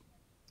audience,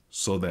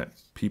 so that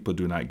people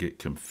do not get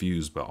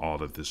confused by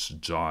all of this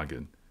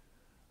jargon,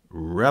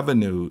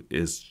 revenue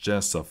is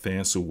just a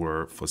fancy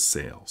word for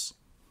sales.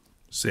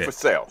 For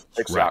sales,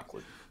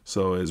 exactly. Right.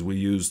 So as we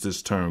use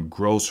this term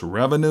gross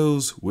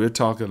revenues, we're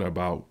talking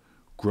about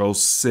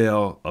gross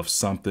sale of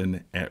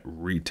something at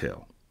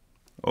retail.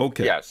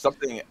 Okay. Yeah,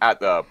 something at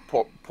the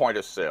point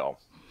of sale,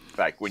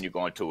 like when you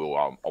go into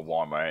a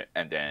Walmart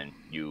and then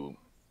you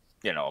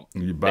know,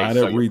 You they buy it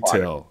sell at your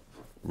product.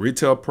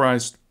 retail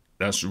price,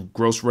 that's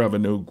gross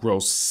revenue,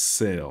 gross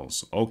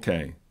sales.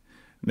 Okay.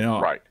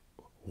 Now, Right.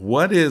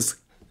 what is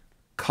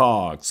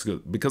COGS?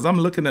 Because I'm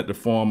looking at the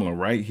formula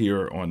right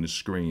here on the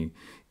screen.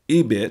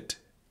 EBIT,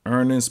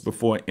 earnings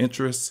before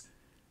interest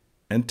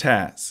and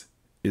tax,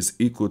 is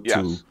equal to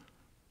Yes.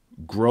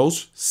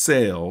 gross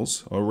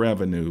sales or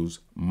revenues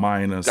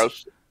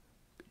Those,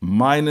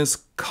 minus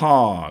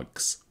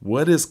COGS.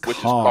 What is which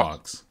is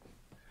cost. COGS?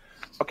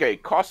 Okay,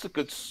 cost of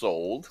goods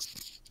sold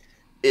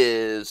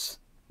is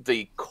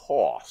the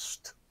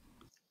cost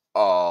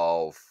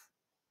of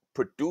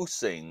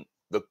producing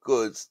the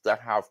goods that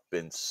have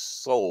been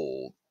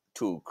sold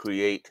to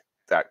create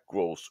that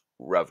gross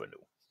revenue.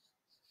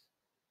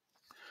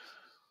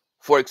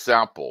 For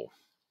example,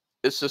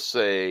 let's just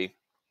say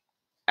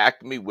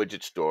Acme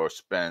Widget Store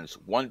spends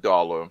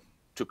 $1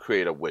 to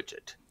create a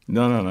widget.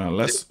 No.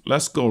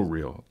 Let's go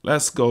real.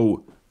 Let's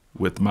go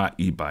with my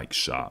e-bike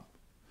shop.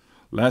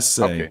 Let's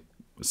Okay.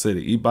 say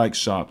the e-bike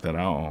shop that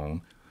I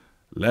own.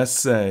 Let's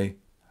say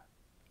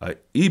an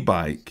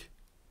e-bike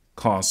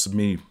costs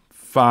me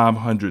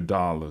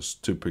 $500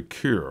 to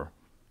procure,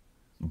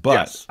 but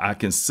Yes. I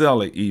can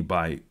sell an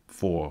e-bike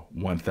for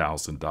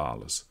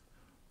 $1,000.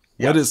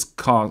 What is Yes.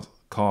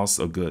 cost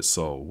of goods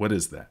sold? What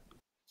is that?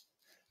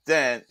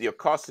 Then your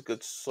cost of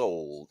goods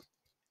sold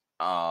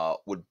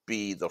would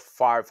be the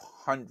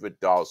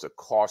 $500 it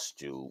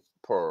cost you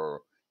per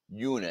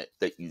unit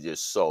that you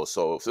just sold.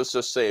 So if let's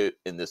just say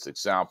in this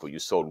example, you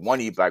sold one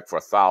e-bike for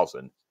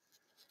 1,000,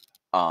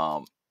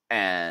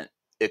 and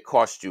it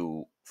cost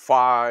you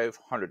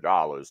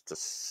 $500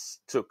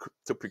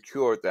 to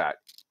procure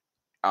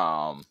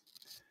um,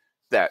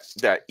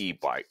 that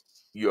e-bike.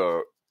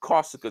 Your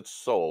cost of goods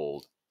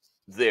sold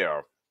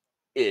there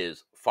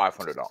is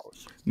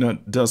 $500. Now,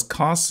 does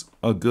cost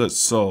of goods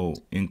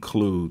sold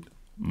include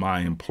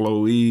my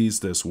employees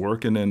that's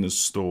working in the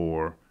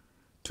store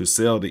to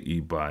sell the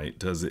e-bike?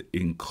 Does it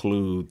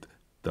include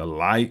the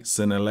lights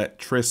and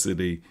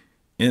electricity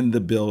in the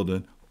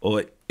building,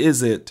 or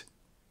is it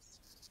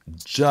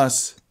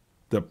just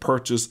the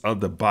purchase of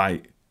the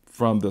bike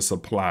from the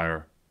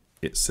supplier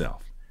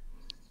itself?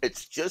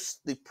 It's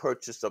just the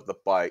purchase of the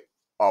bike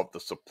of the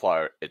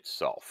supplier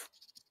itself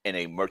in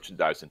a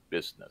merchandising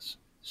business.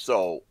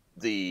 So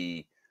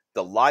the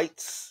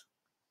lights,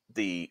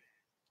 the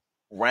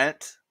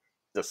rent,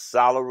 the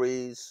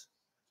salaries,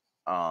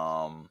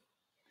 um,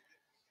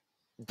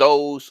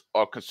 those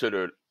are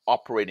considered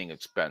operating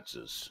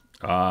expenses.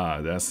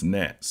 Ah, that's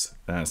next.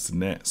 That's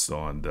next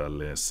on the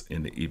list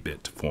in the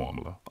EBIT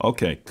formula.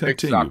 Okay,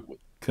 continue. Exactly.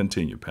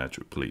 Continue,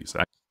 Patrick, please.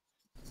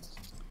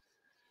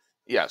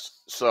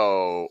 Yes.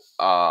 So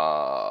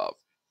I'll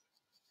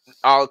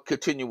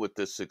continue with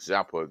this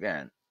example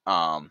again.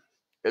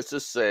 Let's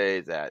just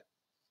say that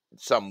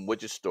some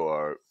widget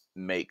store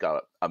make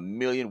a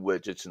million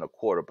widgets in a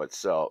quarter, but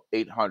sell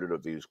 800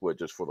 of these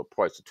widgets for the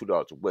price of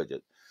 $2 a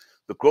widget.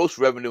 The gross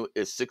revenue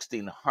is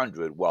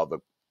 1,600, while the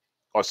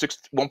or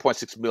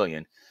 1.6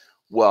 million,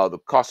 while the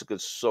cost of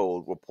goods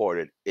sold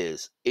reported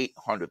is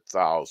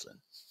 800,000.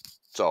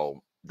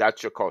 So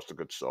that's your cost of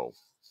goods sold.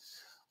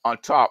 On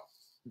top,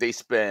 they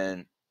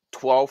spend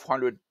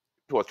 1,200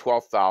 to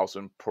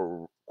 12,000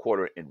 per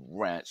quarter in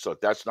rent, so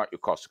that's not your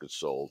cost of goods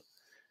sold,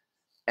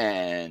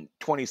 and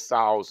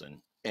 20,000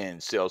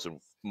 in sales and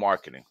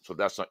marketing, so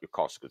that's not your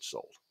cost of goods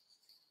sold.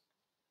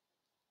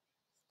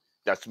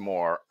 That's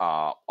more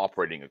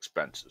operating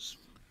expenses.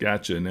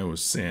 Gotcha. And they were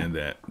saying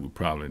that we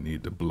probably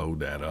need to blow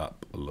that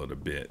up a little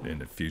bit in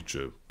the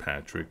future,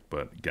 Patrick,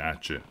 but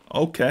gotcha.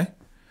 Okay.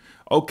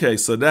 Okay,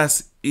 so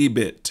that's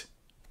EBIT.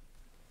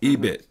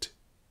 EBIT.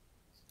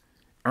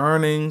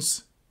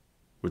 Earnings,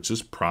 which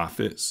is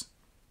profits,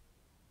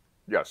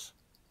 Yes.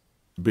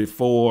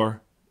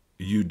 before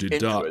you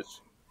deduct Interest.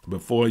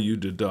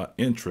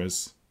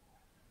 interest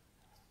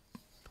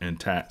and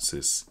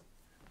taxes.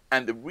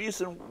 And the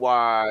reason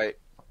why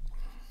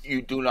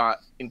you do not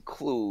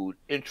include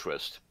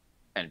interest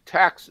and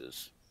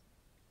taxes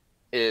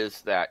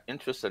is that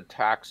interest and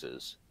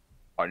taxes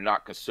are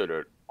not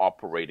considered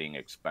operating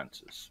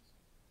expenses.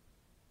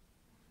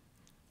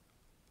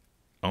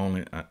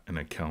 Only an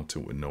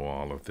accountant would know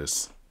all of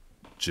this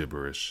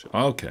gibberish.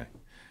 Okay.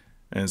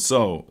 And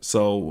so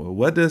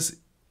what does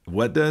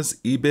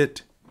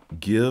EBIT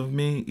give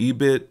me?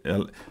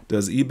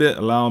 Does EBIT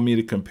allow me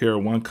to compare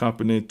one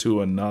company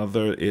to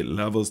another? It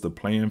levels the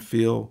playing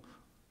field.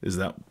 Is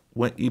that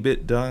what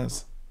EBIT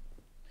does?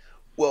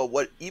 Well,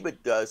 what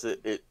EBIT does,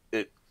 it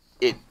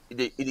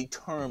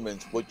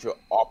determines what your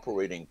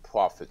operating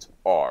profits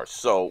are.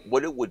 So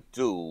what it would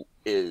do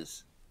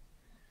is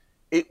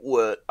it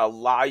would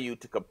allow you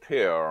to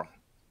compare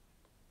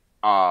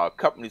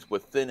companies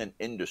within an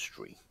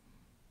industry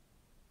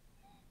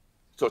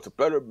So it's a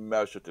better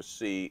measure to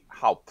see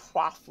how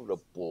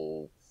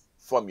profitable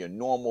from your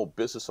normal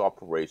business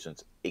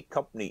operations a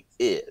company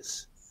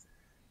is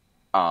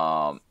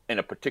in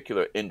a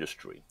particular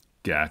industry.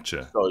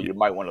 Gotcha. So Yeah. you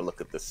might want to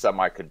look at the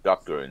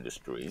semiconductor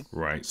industry.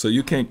 Right. So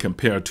you can't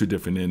compare two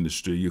different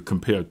industries. You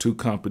compare two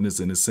companies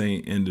in the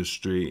same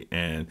industry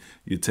and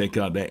you take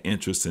out that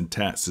interest and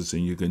taxes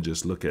and you can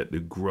just look at the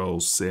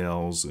gross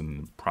sales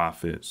and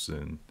profits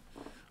and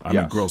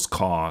Yes. gross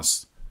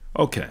costs.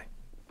 Okay.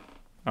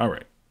 All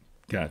right.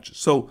 Gotcha.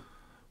 So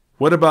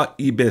what about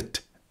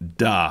EBITDA?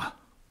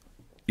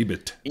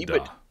 EBIT,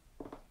 EBITDA.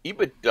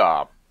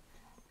 EBITDA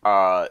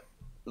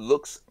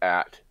looks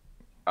at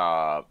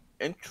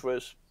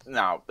interest.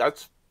 Now,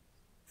 that's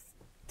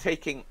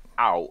taking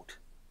out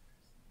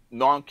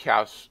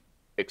non-cash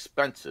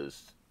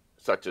expenses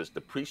such as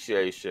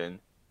depreciation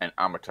and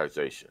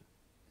amortization.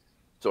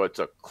 So it's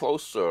a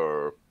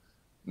closer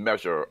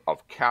measure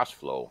of cash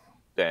flow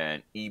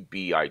than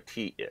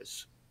EBIT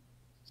is.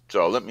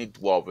 So let me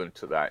delve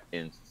into that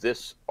in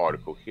this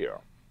article here.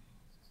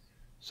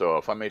 So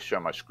if I may share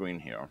my screen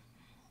here,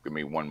 give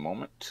me one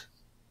moment.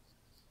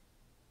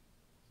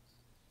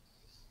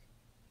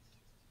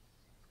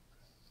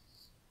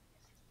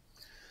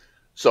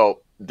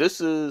 So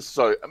this is,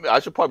 so I mean, I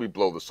should probably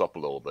blow this up a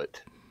little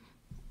bit.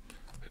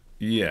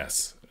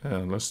 Yes.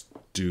 Let's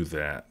do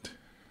that.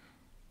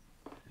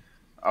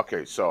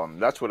 Okay, so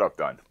that's what I've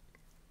done.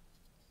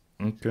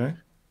 Okay.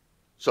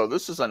 So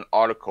this is an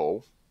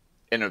article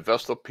in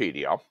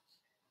Investopedia,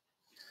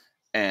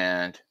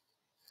 and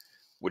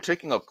we're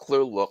taking a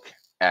clear look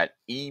at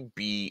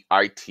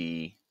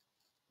EBIT,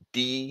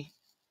 D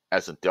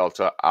as in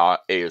Delta, A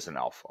as in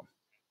Alpha.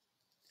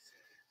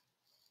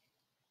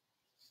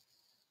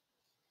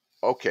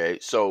 Okay,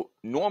 so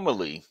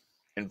normally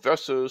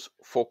investors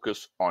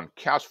focus on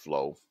cash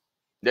flow,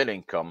 net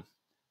income,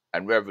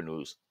 and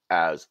revenues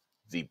as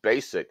the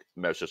basic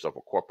measures of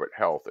a corporate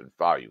health and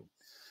value.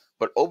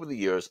 But over the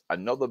years,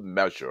 another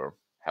measure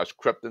has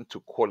crept into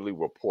quarterly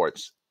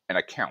reports and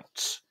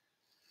accounts: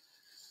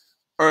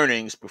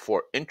 earnings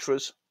before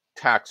interest,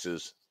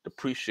 taxes,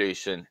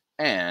 depreciation,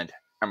 and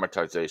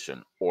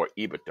amortization, or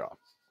EBITDA.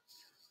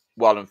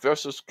 While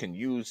investors can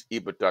use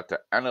EBITDA to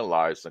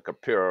analyze and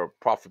compare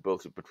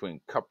profitability between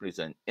companies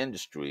and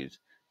industries,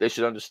 they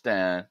should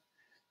understand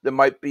there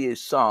might be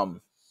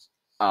some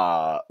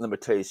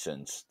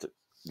limitations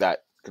that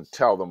can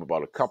tell them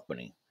about a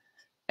company.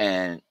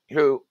 And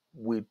here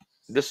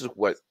this is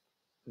what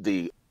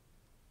the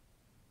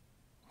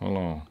Hold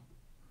on.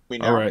 we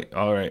All now. right.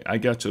 All right. I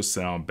got your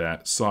sound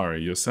back.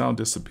 Sorry. Your sound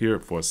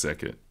disappeared for a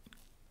second.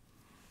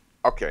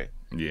 Okay,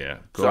 Yeah.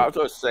 so I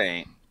Go. was just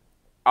saying,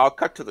 I'll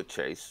cut to the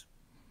chase.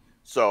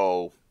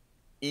 So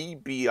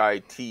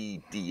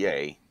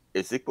EBITDA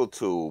is equal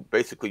to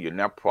basically your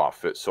net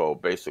profit. So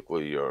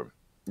basically your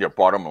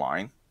bottom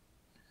line.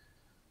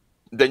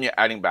 Then you're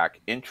adding back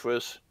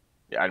interest,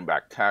 you're adding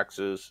back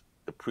taxes,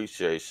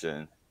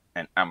 depreciation,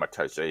 and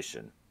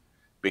amortization,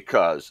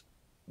 because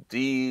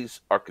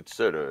these are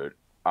considered,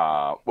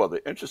 well,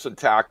 the interest and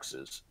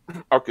taxes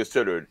are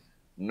considered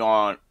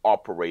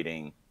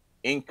non-operating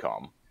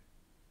income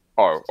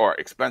or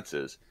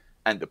expenses,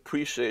 and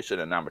depreciation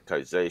and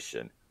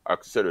amortization are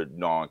considered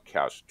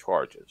non-cash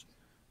charges.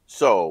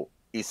 So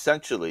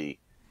essentially,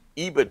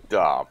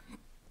 EBITDA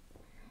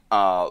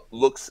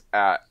looks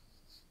at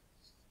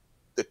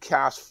the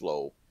cash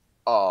flow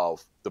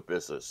of the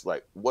business.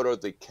 Like, what are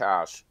the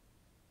cash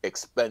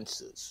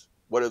expenses?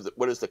 What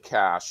is the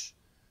cash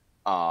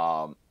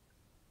um,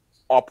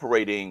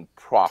 operating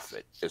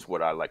profit? Is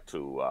what I like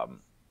to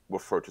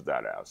refer to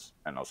that as,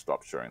 and I'll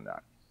stop sharing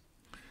that.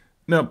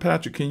 Now,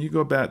 Patrick, can you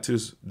go back to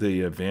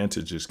the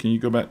advantages? Can you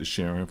go back to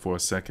sharing for a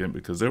second?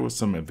 Because there were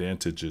some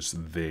advantages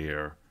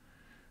there,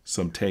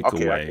 some Okay, I can.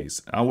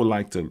 takeaways. I would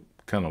like to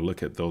kind of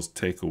look at those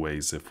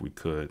takeaways if we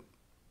could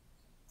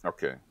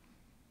Okay,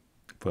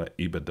 for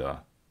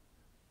EBITDA.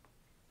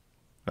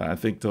 I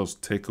think those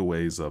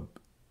takeaways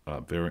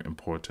are very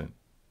important.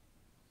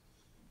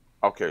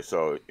 okay.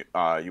 So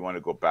you want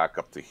to go back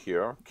up to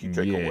here? Key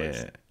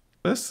takeaways. Yeah.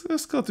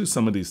 Let's go through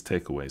some of these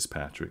takeaways,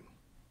 Patrick.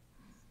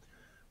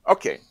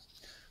 Okay,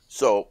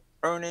 so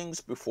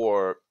earnings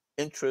before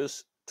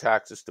interest,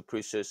 taxes,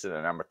 depreciation,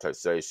 and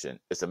amortization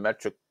is a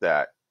metric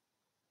that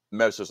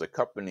measures a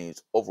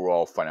company's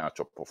overall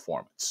financial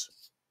performance.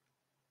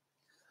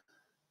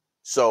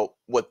 So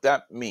what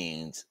that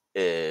means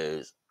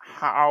is,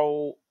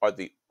 how are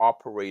the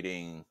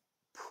operating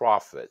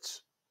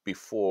profits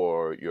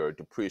before your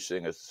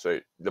depreciation and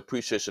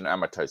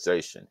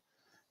amortization?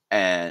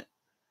 And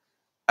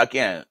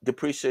again,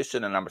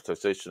 depreciation and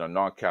amortization are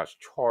non-cash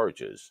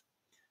charges.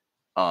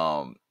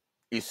 Um,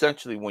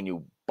 Essentially, when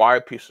you buy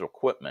a piece of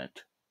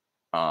equipment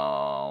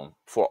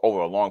for over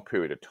a long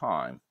period of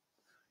time,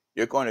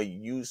 you're going to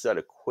use that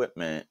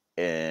equipment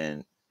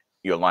in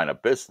your line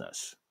of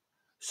business.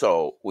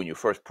 So when you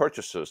first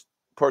purchase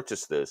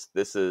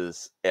this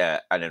is an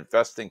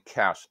investing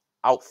cash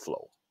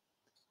outflow,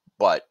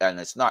 and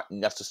it's not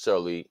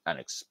necessarily an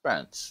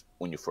expense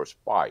when you first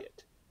buy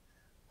it.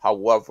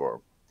 However,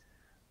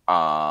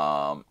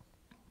 um,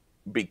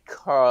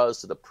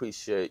 because of the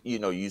depreciate,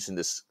 using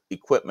this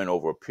equipment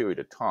over a period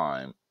of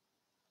time,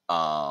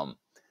 um,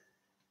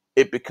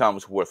 it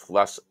becomes worth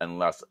less and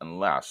less and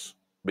less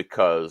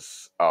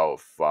because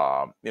of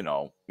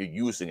you're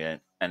using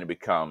it, and it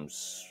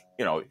becomes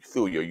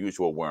through your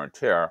usual wear and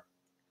tear,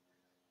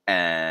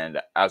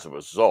 and as a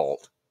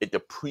result, it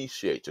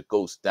depreciates. It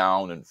goes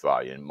down in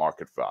value, in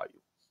market value,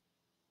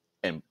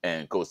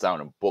 and goes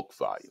down in book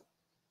value.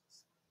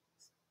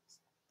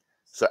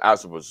 So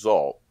as a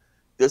result,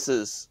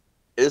 this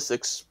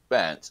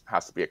expense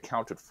has to be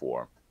accounted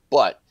for,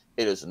 but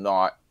it is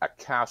not a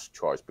cash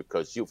charge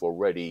because you've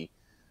already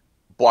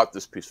bought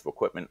this piece of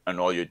equipment, and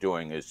all you're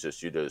doing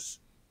is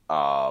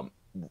um,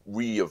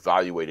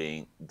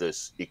 reevaluating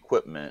this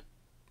equipment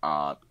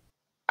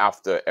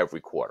after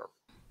every quarter.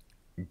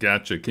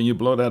 Gotcha. Can you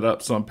blow that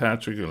up some,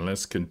 Patrick, and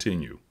let's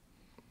continue.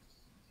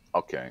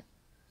 Okay,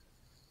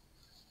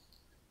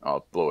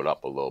 I'll blow it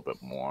up a little bit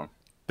more.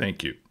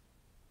 Thank you.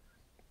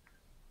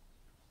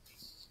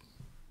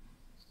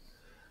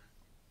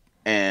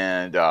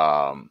 And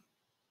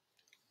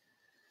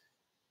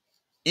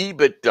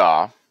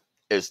EBITDA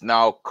is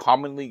now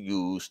commonly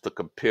used to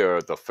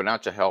compare the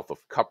financial health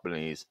of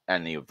companies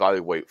and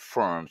evaluate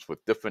firms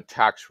with different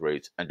tax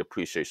rates and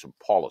depreciation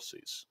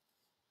policies.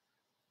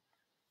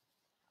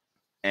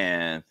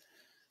 And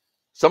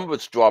some of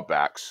its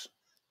drawbacks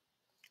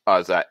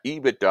is that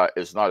EBITDA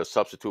is not a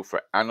substitute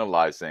for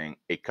analyzing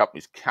a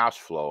company's cash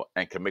flow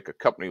and can make a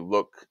company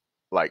look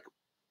like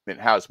it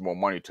has more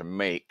money to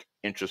make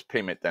interest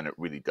payment than it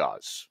really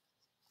does.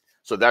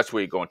 So that's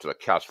where you go into the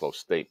cash flow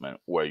statement,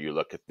 where you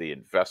look at the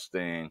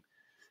investing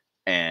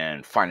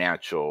and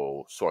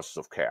financial sources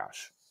of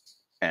cash.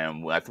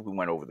 And I think we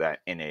went over that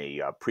in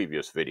a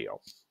previous video.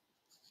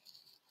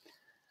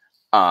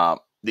 The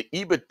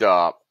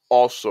EBITDA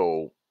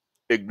also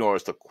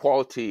ignores the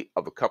quality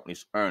of a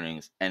company's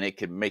earnings, and it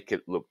can make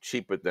it look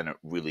cheaper than it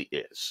really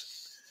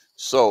is.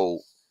 So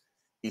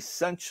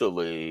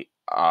essentially,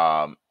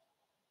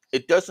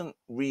 it doesn't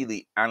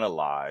really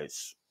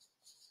analyze,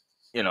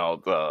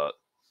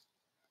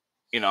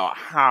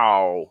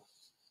 how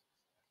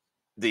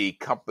the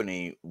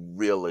company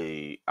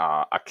really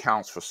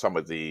accounts for some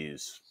of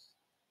these,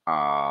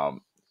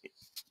 some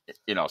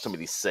of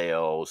these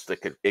sales.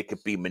 It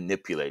could be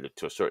manipulated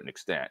to a certain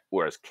extent,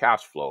 whereas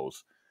cash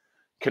flows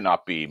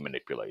cannot be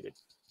manipulated.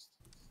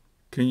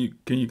 Can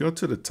you go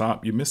to the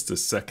top? You missed the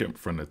second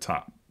from the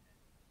top.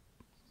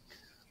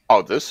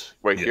 Oh, this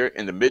right here.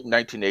 In the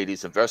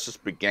mid-1980s, investors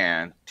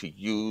began to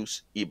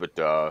use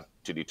EBITDA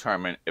to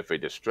determine if a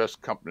distressed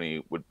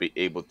company would be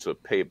able to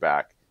pay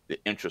back the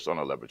interest on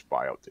a leveraged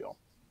buyout deal.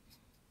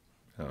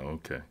 Oh,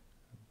 okay.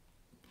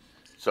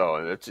 So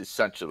it's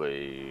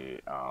essentially,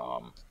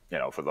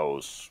 for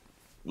those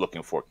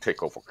looking for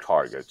takeover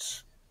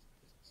targets,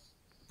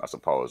 I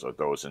suppose, or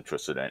those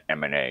interested in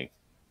M&A,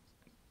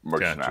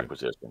 mergers and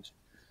acquisitions.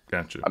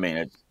 Gotcha. I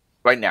mean,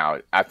 right now,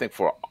 I think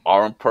for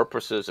our own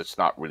purposes, it's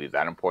not really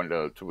that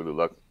important to really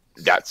look.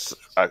 That's,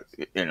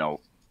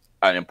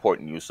 an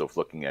important use of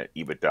looking at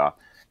EBITDA.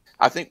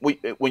 I think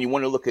when you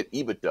want to look at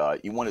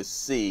EBITDA, you want to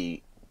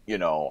see,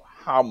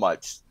 how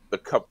much the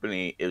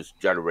company is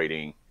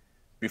generating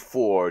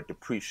before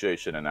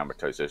depreciation and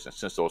amortization,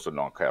 since those are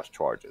non-cash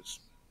charges.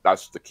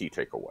 That's the key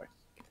takeaway.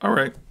 All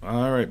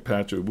right,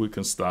 Patrick, we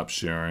can stop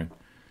sharing.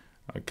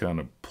 I kind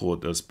of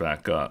pulled this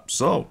back up.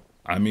 So,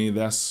 I mean,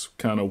 that's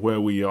kind of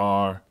where we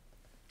are.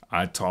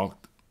 I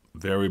talked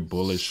very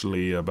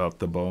bullishly about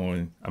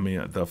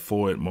the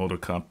Ford Motor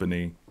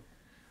Company.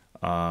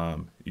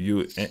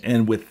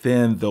 And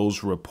within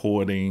those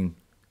reporting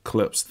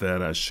clips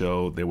that I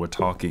showed, they were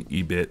talking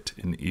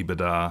EBIT and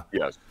EBITDA.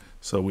 Yes.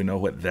 So we know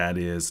what that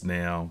is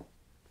now.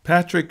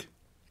 Patrick,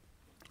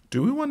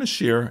 do we want to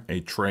share a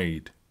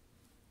trade?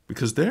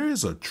 Because there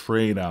is a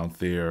trade out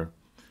there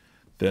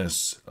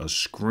that's a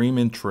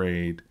screaming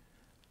trade.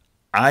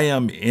 I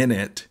am in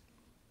it,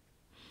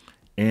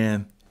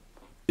 and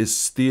it's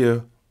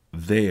still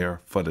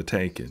there for the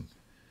taking.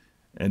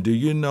 And do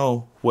you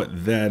know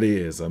what that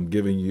is? I'm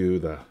giving you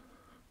the...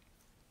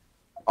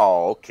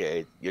 Oh,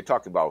 okay. You're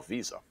talking about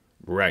Visa.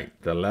 Right,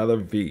 the letter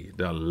V.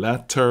 The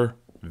letter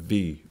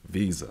V,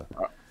 Visa.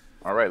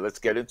 All right, let's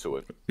get into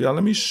it. Yeah,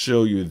 let me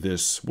show you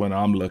this, what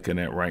I'm looking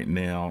at right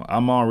now.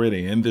 I'm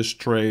already in this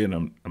trade,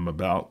 and I'm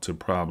about to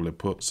probably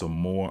put some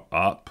more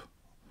up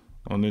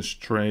on this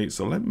trade.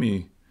 So let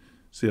me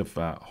see if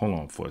hold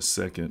on for a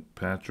second,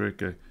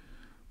 Patrick.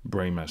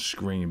 Bring my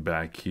screen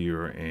back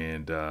here,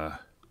 and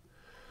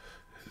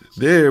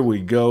there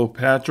we go,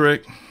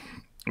 Patrick.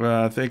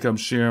 I think I'm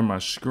sharing my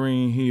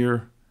screen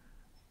here.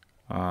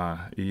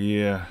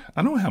 Yeah,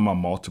 I don't have my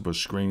multiple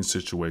screen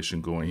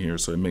situation going here,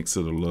 so it makes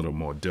it a little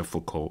more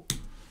difficult.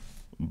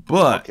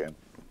 But Okay.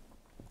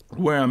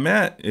 where I'm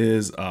at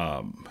is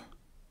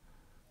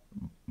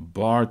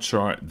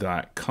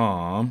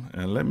barchart.com,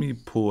 and let me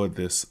pull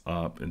this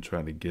up and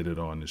try to get it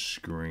on the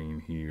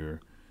screen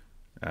here.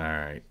 All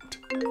right,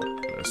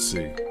 let's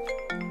see.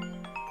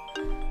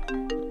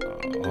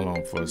 Hold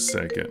on for a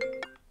second.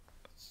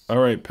 All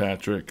right,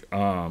 Patrick.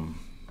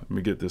 Let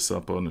me get this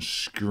up on the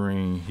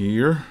screen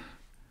here.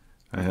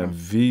 I have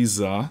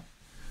Visa.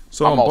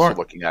 So I'm on also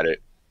looking at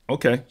it.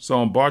 Okay, so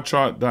on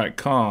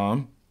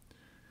barchart.com,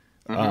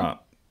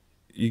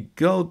 you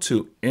go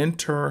to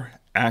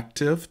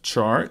interactive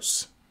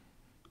charts,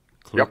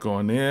 click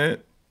on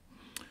it,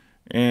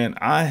 and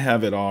I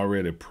have it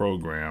already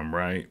programmed,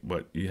 right?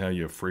 But you have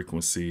your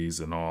frequencies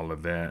and all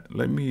of that.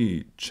 Let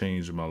me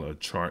change my little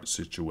chart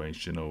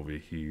situation over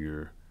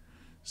here.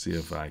 See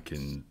if I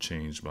can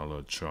change my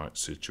little chart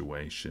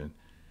situation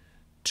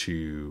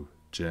to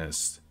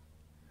just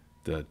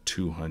the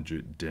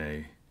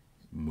 200-day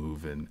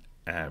moving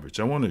average.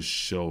 I want to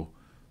show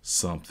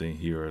something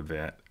here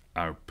that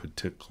I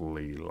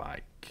particularly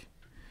like.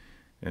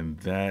 And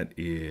that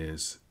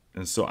is,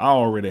 and so I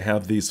already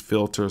have these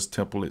filters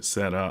templates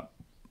set up,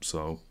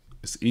 so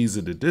it's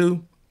easy to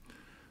do.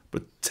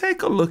 But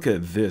take a look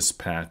at this,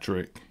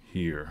 Patrick,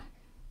 here.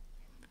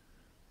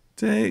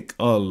 Take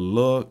a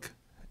look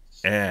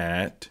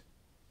at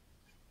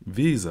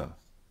Visa.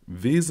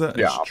 Visa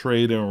is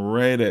trading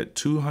right at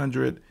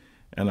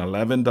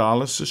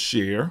 $211 a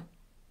share.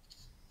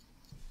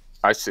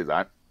 I see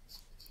that.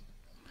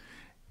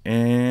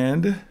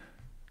 And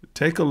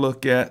take a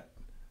look at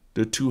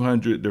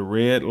the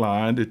red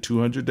line, the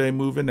 200-day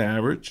moving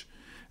average.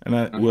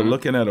 And we're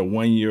looking at a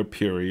 1-year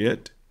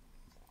period.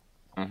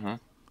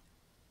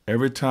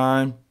 Every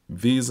time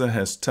Visa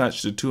has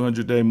touched the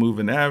 200-day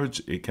moving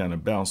average, it kind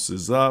of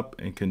bounces up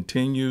and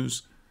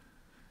continues.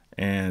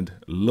 And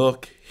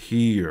look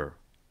here.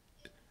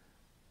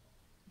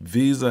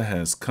 Visa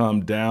has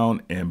come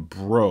down and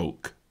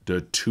broke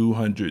the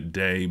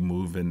 200-day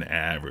moving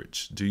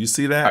average. Do you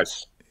see that?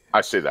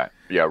 I see that.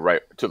 Yeah,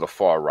 right to the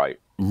far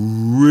right.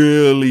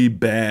 Really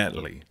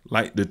badly.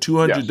 Like the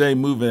 200-day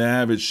moving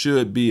average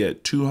should be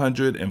at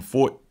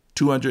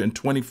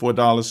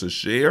 $224 a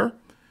share.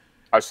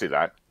 I see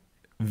that.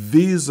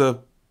 Visa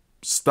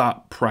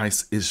stock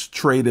price is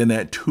trading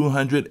at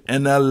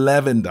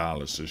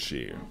 $211 a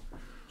share.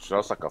 So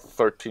that's like a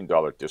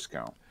 $13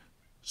 discount.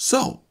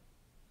 So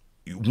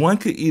one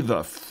could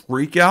either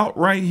freak out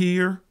right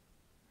here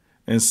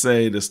and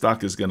say the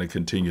stock is going to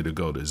continue to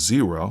go to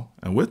zero.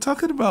 And we're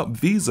talking about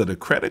Visa, the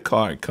credit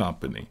card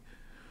company.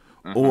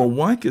 Or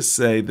one could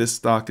say this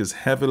stock is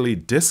heavily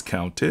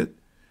discounted.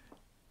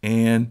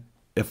 And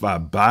if I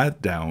buy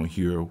down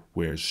here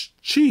where it's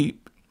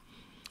cheap,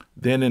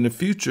 then in the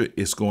future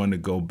it's going to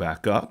go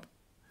back up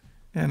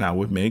and I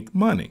would make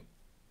money.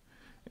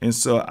 And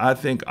so I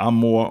think I'm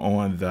more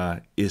on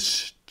the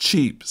it's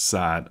cheap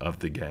side of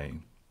the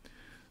game.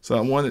 So I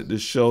wanted to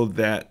show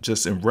that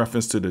just in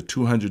reference to the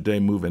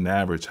 200-day moving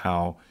average,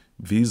 how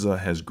Visa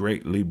has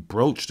greatly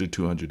broached the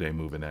 200-day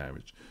moving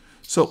average.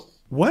 So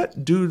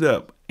what do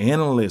the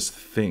analysts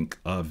think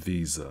of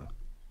Visa?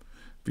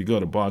 If you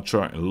go to bar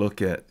chart and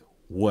look at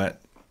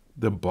what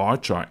the bar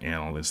chart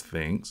analyst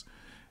thinks,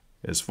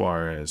 as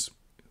far as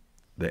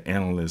the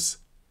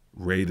analyst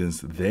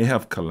ratings they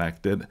have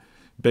collected,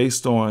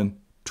 based on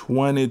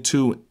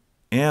 22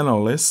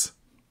 analysts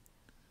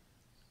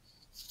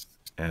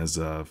as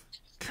of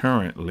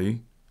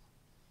currently,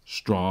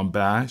 strong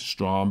buy,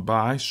 strong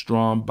buy,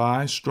 strong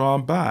buy,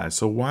 strong buy.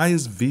 So why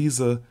is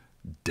Visa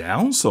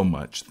down so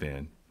much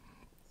then?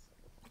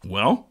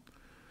 Well,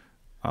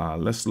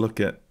 let's look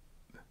at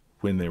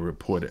when they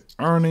reported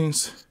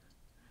earnings.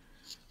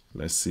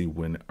 Let's see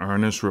when the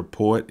earnings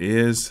report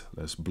is.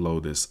 Let's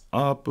blow this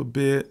up a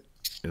bit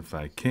if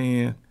I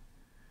can.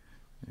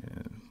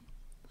 And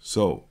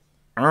so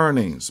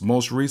earnings,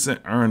 most recent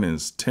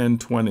earnings,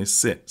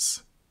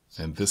 10/26.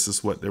 And this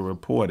is what they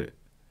reported.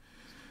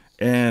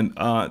 And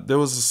there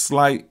was a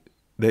slight,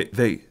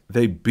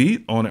 they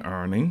beat on the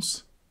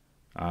earnings,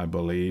 I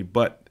believe,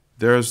 but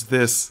there's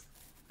this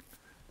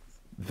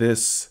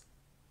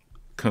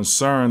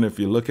concern. If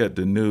you look at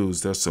the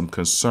news, there's some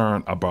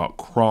concern about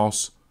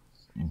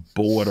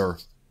cross-border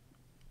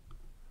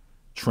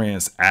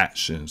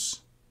transactions.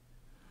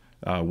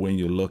 When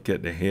you look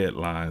at the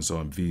headlines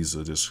on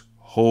Visa, this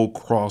whole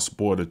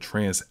cross-border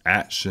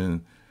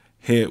transaction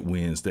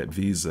headwinds that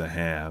Visa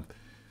have.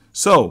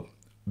 So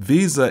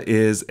Visa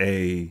is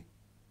a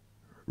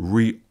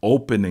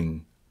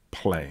reopening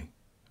play,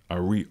 a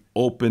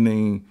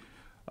reopening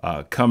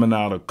coming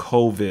out of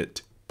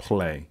COVID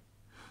play.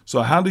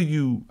 So how do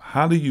you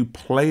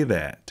play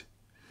that?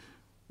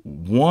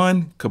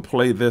 One could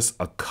play this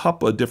a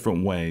couple of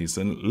different ways,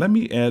 and let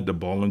me add the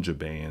Bollinger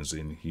Bands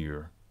in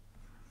here.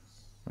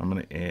 I'm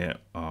going to add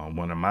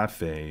one of my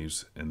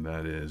faves, and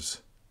that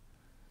is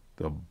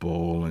the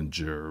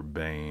Bollinger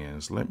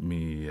Bands. Let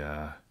me,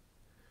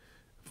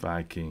 if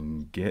I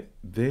can get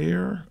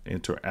there,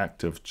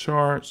 interactive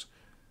charts,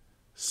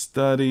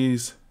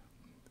 studies,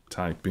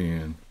 type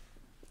in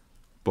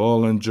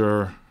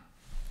Bollinger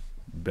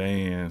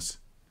Bands,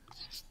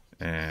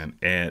 and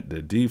add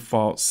the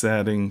default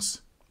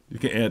settings. You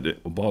can add the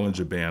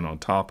Bollinger Band on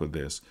top of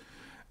this.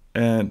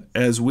 And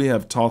as we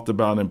have talked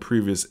about in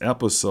previous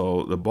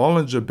episode, the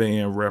Bollinger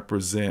Band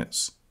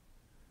represents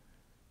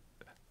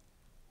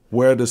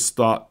where the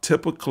stock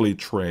typically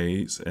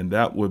trades, and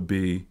that would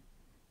be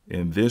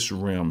in this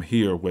rim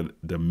here with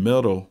the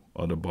middle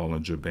of the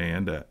Bollinger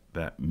Band,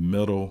 that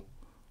middle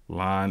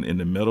line in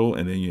the middle,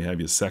 and then you have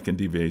your second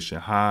deviation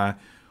high,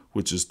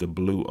 which is the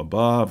blue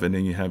above, and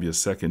then you have your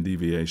second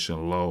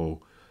deviation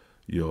low,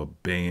 your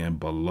band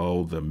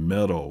below the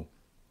middle.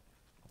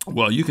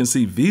 Well, you can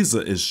see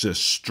Visa is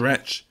just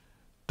stretched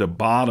the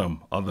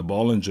bottom of the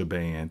Bollinger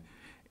Band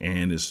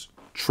and is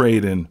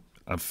trading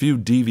a few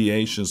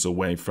deviations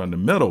away from the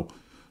middle.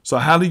 So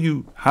how do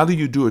you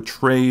do a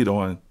trade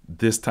on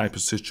this type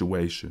of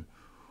situation?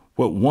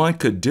 What one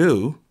could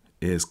do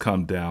is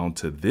come down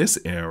to this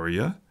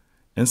area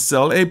and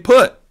sell a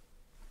put.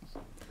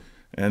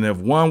 And if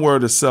one were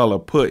to sell a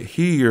put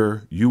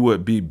here, you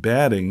would be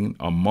betting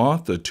a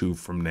month or two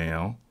from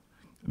now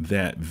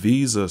that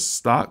Visa's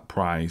stock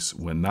price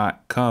will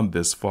not come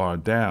this far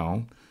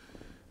down,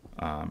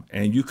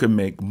 and you can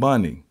make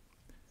money.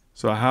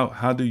 So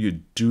how do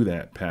you do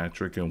that,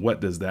 Patrick, and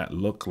what does that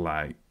look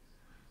like?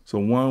 So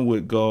one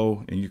would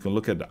go and you can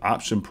look at the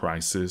option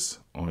prices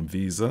on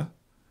Visa,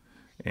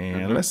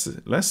 and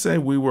let's say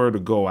we were to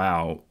go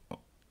out.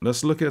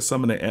 Let's look at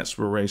some of the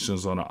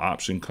expirations on an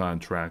option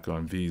contract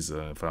on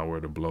Visa if I were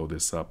to blow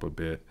this up a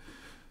bit.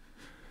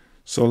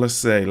 So let's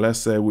say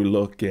we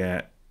look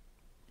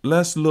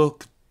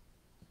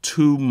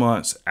 2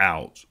 months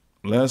out.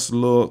 Let's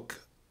look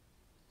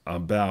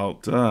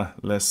about,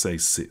 let's say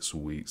 6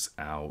 weeks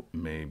out,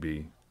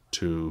 maybe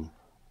to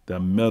the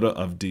middle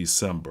of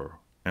December.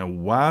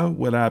 And why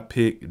would I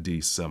pick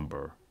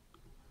December?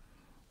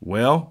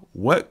 Well,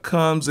 what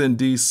comes in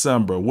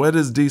December? What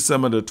is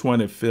December the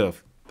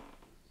 25th,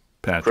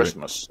 Patrick?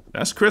 Christmas.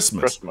 That's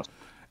Christmas. Christmas.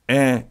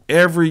 And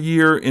every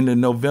year in the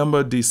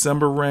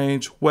November-December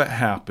range, what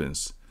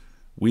happens?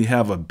 We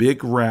have a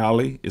big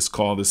rally. It's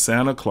called the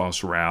Santa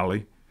Claus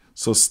rally.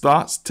 So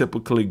stocks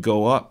typically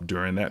go up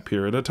during that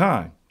period of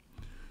time.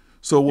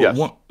 So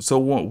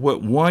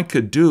what one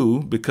could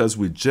do, because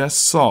we just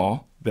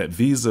saw that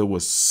Visa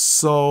was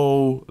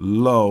so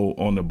low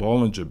on the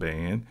Bollinger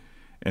Band,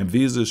 and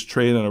Visa is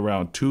trading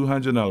around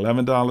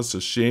 $211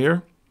 a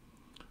share.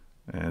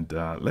 And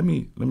let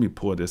me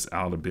pull this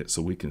out a bit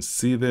so we can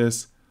see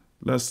this.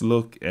 Let's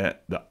look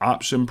at the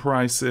option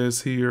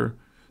prices here.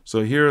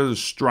 So here are the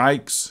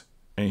strikes,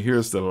 and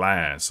here's the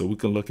last. So we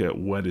can look at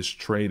what it's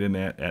trading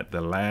at the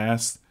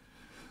last.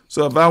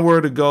 So if I were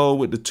to go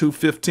with the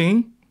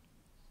 215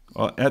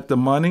 at the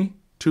money,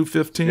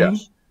 215,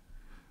 yes,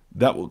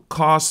 that would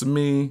cost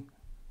me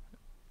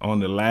on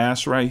the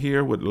last right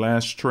here with the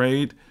last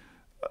trade,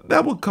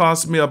 that would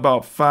cost me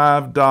about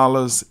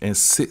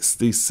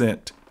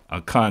 $5.60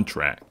 a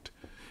contract.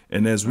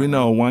 And as we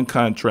know, one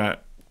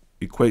contract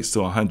equates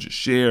to 100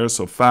 shares,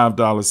 so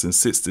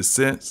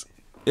 $5.60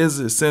 is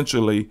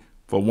essentially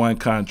for one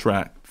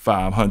contract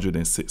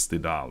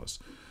 $560.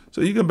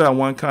 So you can buy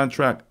one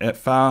contract at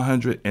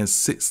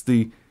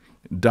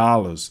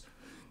 $560,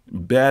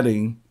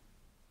 betting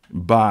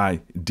by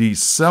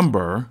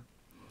December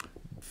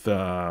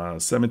the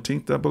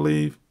 17th, I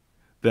believe,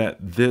 that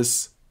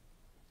this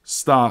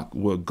stock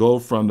will go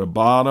from the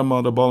bottom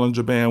of the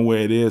Bollinger Band where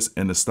it is,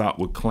 and the stock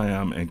will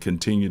climb and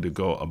continue to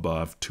go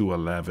above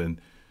 211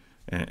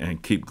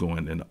 and keep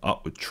going in the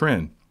upward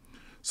trend.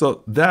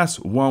 So that's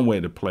one way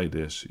to play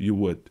this. You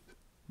would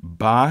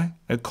buy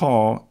a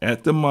call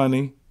at the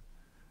money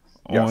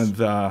on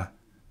the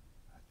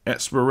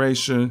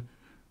expiration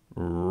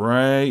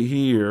right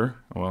here.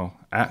 Well,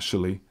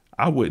 actually,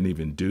 I wouldn't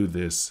even do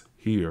this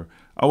here.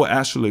 I would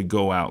actually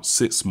go out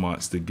 6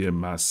 months to give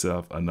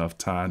myself enough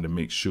time to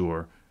make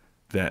sure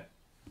that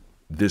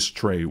this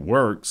trade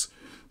works.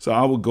 So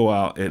I would go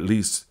out at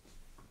least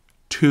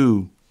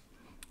 2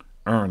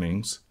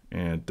 earnings,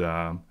 and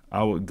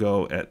I would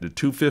go at the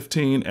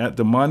 215 at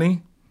the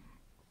money.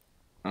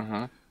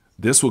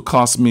 This would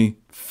cost me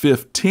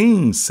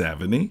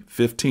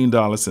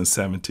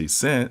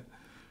 $15.70,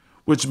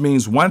 which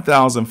means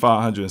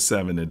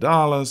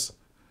 $1,570.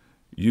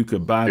 You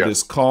could buy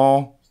this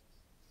call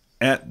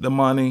at the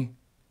money,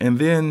 and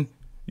then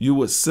you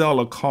would sell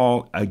a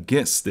call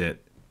against it.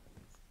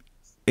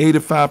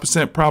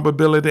 85%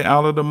 probability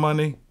out of the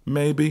money,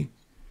 maybe,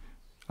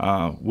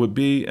 would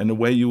be. And the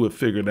way you would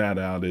figure that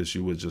out is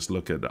you would just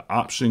look at the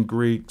option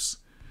Greeks,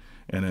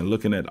 and then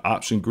looking at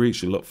option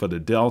Greeks, you look for the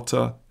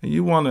delta, and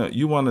you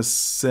wanna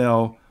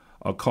sell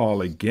a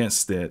call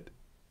against it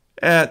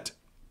at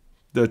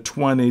the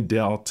 20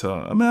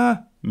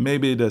 delta,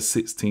 maybe the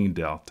 16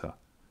 delta,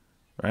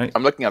 right?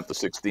 I'm looking at the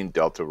 16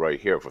 delta right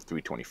here for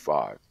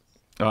 325.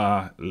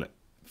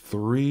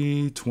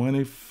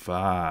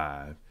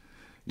 325.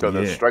 So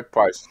the strike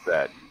price is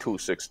at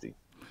 260.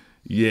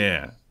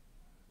 Yeah.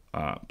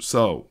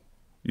 So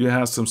you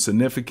have some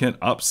significant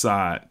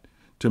upside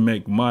to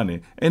make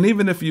money. And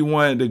even if you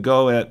wanted to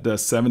go at the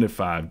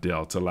 75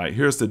 delta, like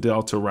here's the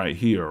delta right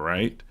here,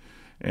 right?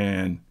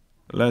 And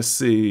let's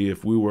see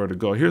if we were to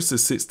go, here's the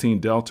 16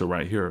 delta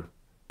right here,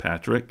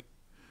 Patrick.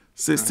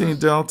 16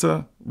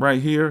 delta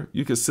right here,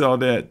 you could sell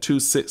that at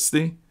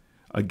 260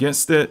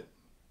 against it.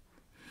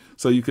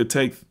 So you could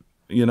take,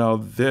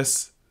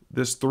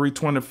 this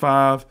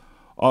 325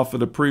 off of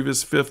the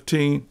previous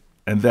 15,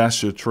 and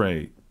that's your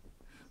trade.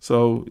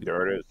 So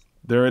There it is.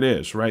 there it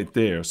is right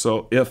there.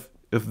 So if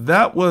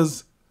that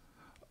was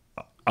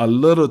a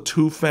little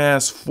too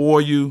fast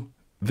for you,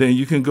 then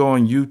you can go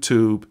on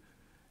YouTube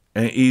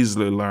and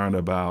easily learn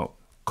about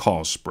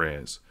call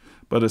spreads.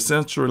 But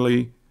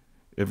essentially,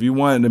 if you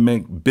wanted to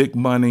make big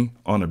money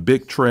on a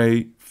big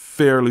trade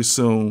fairly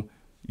soon,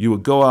 you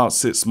would go out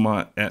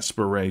 6-month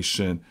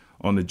expiration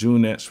on the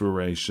June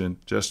expiration.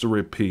 Just to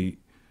repeat,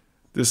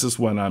 this is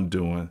what I'm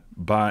doing.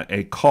 Buy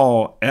a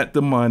call at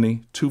the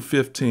money,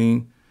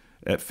 215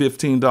 at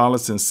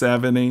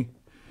 $15.70,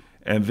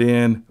 and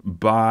then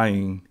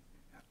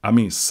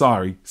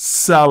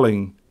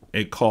selling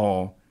a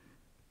call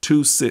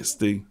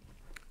 260,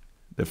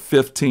 the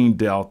 15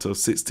 delta,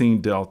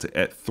 16 delta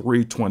at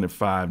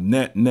 325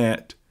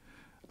 net.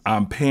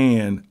 I'm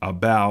paying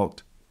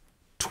about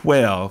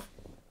 12,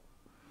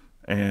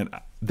 and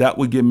that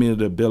would give me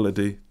the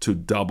ability to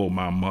double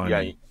my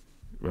money.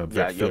 You'll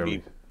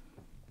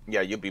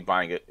be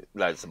buying it.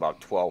 That's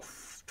about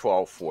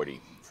 12.40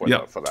 for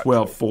Yep, for that.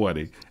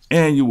 12.40,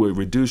 and you would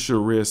reduce your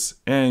risk,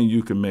 and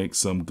you can make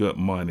some good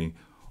money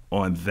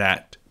on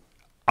that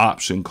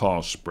option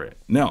call spread.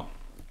 Now,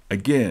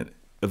 again,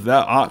 if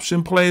that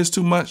option play is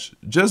too much,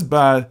 just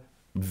buy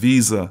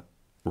Visa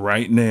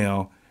right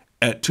now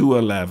at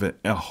 211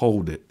 and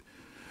hold it.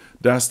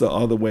 That's the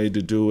other way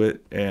to do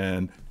it.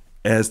 And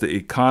as the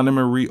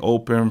economy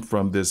reopen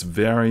from this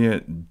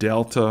variant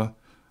Delta,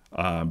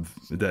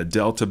 the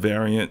Delta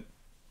variant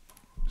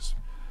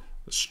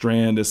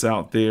strand that's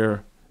out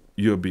there,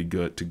 you'll be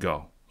good to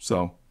go.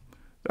 So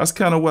that's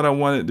kind of what I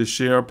wanted to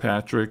share,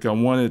 Patrick. I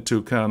wanted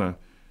to kind of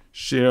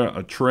share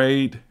a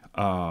trade.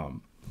 I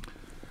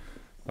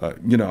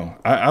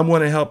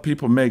want to help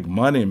people make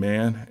money,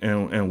 man.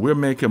 And we're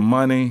making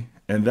money.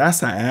 And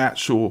that's an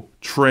actual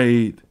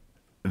trade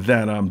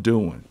that I'm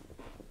doing.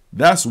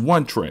 That's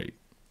one trade.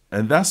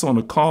 And that's on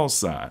the call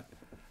side.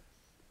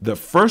 The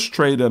first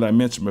trade that I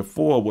mentioned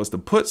before was the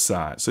put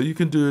side. So you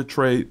can do a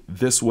trade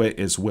this way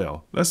as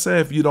well. Let's say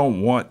if you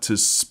don't want to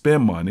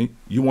spend money,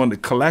 you want to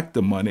collect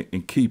the money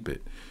and keep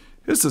it.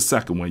 Here's the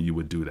second way you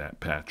would do that,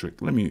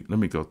 Patrick. Let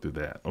me go through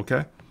that,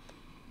 okay?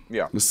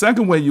 Yeah. The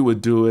second way you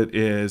would do it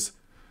is,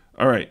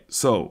 all right,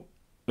 so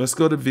let's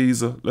go to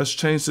Visa. Let's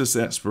change this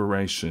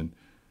expiration,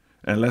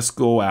 and let's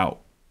go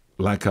out,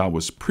 like I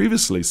was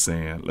previously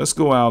saying, let's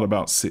go out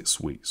about 6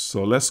 weeks.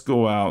 So let's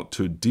go out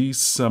to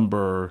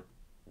December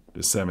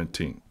the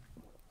 17th.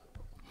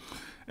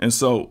 And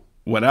so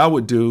what I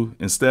would do,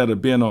 instead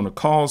of being on the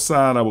call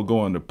side, I would go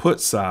on the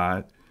put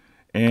side,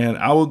 and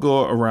I would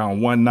go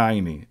around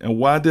 190. And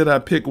why did I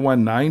pick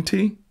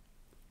 190?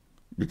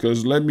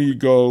 Because let me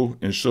go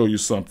and show you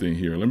something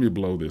here. Let me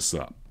blow this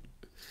up.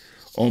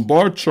 On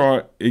bar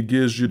chart, it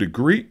gives you the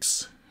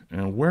Greeks.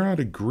 And where are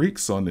the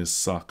Greeks on this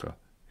sucker?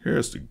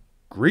 Here's the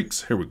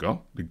Greeks. Here we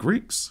go. The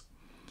Greeks.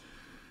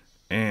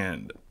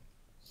 And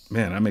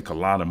man, I make a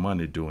lot of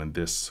money doing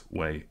this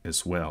way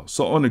as well.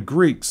 So on the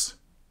Greeks,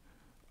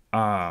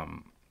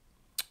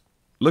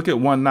 look at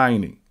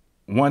 190.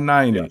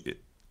 190. Yes.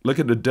 Look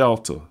at the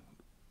delta.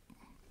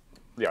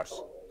 Yes.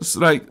 It's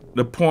like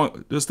the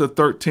point. This is the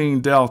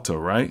 13 delta,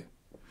 right?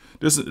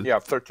 This is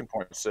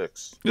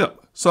 13.6. Yeah.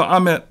 So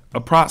I'm at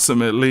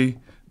approximately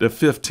the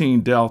 15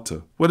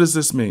 delta. What does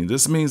this mean?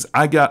 This means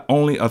I got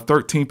only a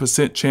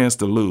 13% chance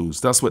to lose.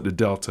 That's what the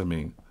delta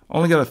means.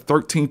 Only got a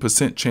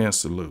 13%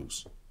 chance to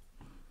lose.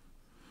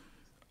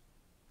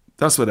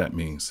 That's what that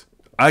means.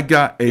 I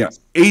got a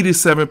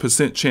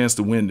 87% chance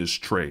to win this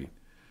trade.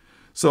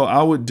 So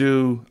I would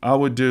do the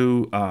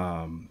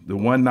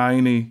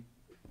 190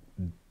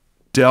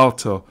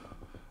 delta.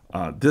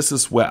 This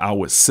is where I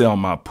would sell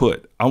my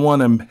put. I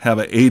want to have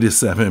an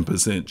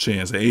 87%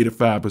 chance, an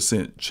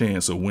 85%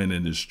 chance of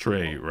winning this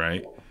trade,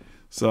 right?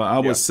 So I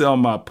would sell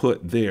my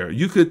put there.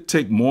 You could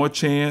take more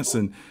chance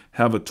and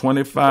have a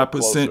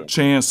 25%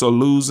 chance of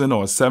losing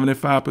or a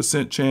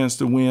 75% chance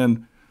to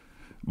win.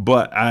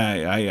 But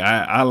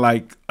I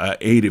like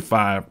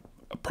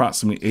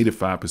approximately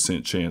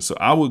 85% chance. So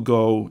I would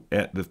go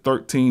at the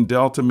 13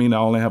 delta, meaning I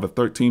only have a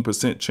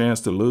 13%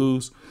 chance to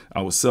lose.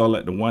 I would sell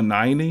at the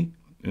 190.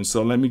 And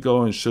so let me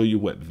go and show you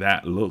what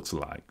that looks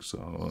like.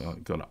 So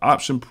go to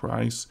option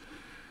price.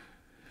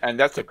 And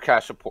that's a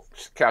cash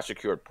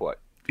secured put.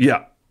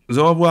 Yeah.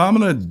 So, well, I'm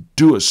going to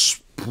do a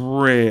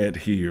spread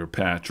here,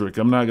 Patrick.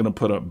 I'm not going to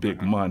put up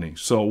big money.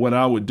 So what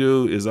I would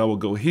do is I would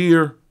go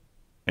here,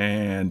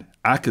 and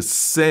I could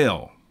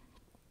sell.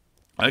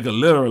 I could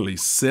literally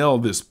sell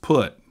this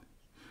put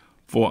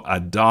for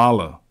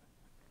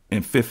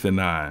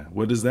 $1.59.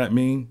 What does that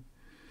mean?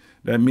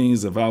 That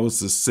means if I was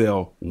to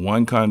sell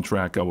one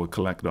contract, I would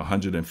collect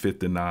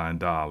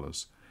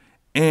 $159.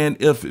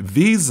 And if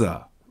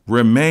Visa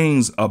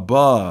remains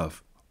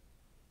above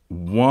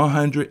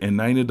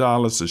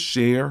 $190 a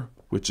share,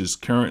 which is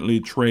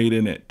currently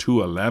trading at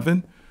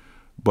 $211,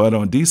 but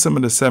on December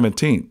the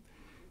 17th,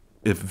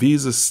 if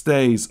Visa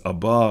stays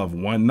above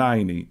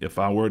 190, if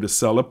I were to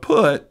sell a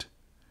put,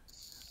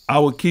 I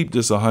would keep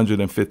this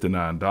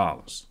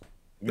 $159.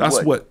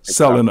 That's what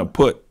selling a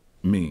put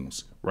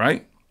means,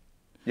 right?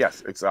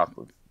 Yes,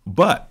 exactly.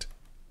 But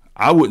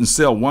I wouldn't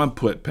sell one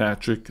put,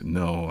 Patrick.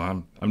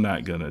 No, I'm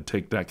not gonna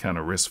take that kind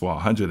of risk for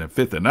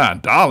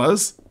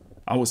 $159.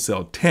 I would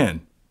sell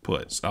 10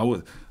 puts.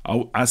 I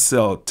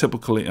sell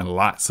typically in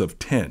lots of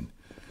 10.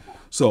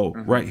 So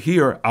right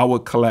here, I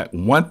would collect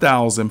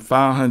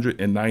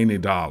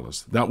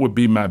 $1,590. That would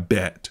be my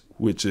bet,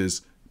 which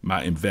is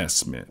my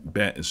investment.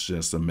 Bet is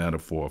just a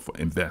metaphor for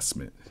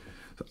investment.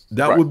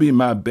 That would be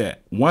my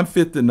bet.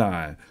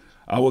 159.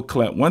 I would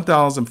collect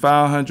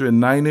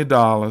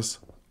 $1,590,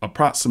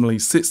 approximately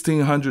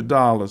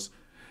 $1,600,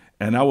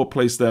 and I will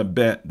place that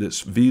bet that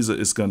Visa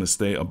is going to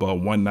stay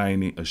above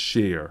 190 a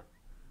share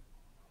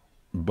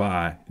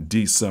by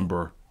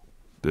December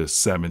the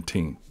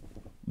 17th.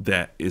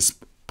 That is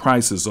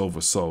price is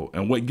oversold.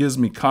 And what gives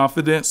me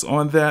confidence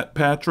on that,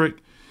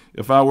 Patrick,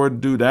 if I were to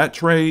do that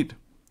trade,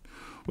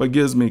 what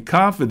gives me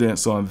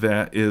confidence on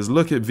that is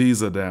look at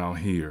Visa down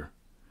here.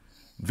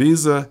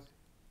 Visa,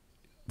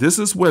 this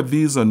is where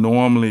Visa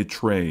normally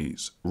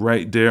trades,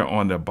 right there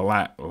on the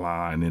black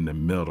line in the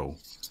middle.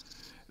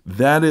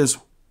 That is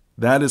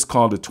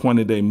called the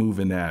 20-day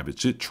moving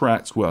average. It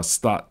tracks where a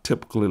stock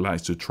typically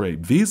likes to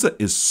trade. Visa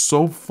is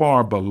so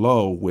far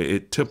below where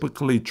it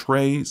typically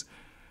trades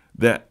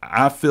that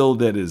I feel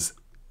that is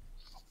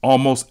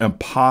almost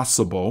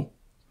impossible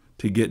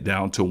to get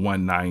down to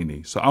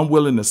 190. So I'm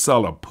willing to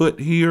sell a put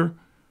here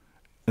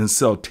and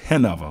sell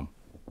 10 of them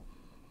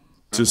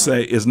to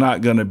say it's not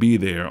going to be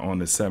there on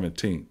the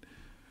 17th.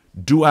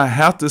 Do I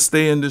have to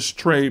stay in this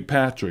trade,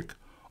 Patrick,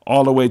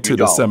 all the way to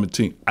the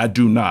 17th? I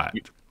do not.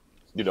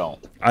 You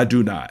don't. I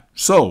do not.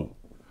 So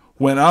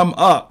when I'm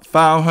up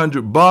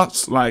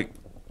 $500 like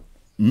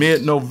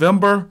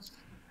mid-November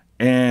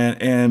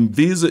and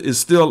Visa is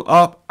still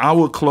up, I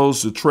will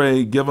close the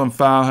trade, give them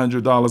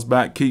 $500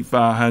 back, keep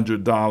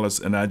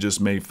 $500, and I just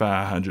made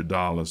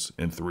 $500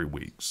 in 3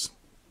 weeks.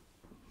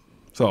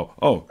 So,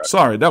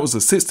 sorry, that was a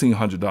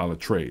 $1,600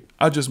 trade.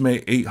 I just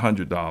made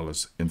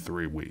 $800 in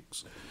 3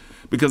 weeks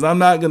because I'm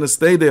not going to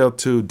stay there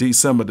till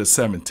December the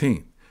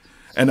 17th.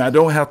 And I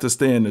don't have to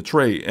stay in the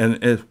trade.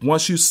 And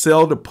once you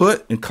sell the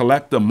put and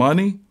collect the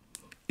money,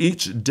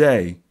 each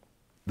day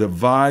the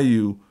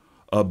value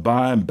of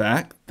buying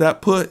back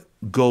that put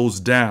goes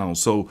down.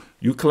 So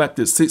you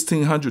collected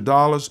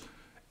 $1,600.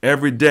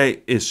 Every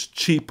day it's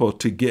cheaper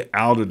to get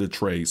out of the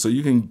trade. So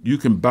you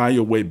can buy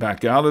your way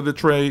back out of the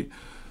trade.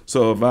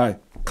 So if I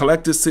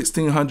collected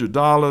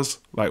 $1,600,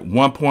 like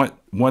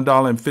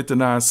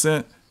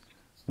 $1.59,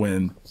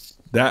 when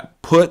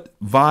that put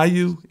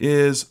value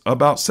is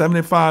about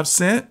 75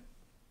 cents,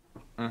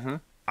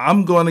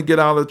 I'm going to get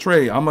out of the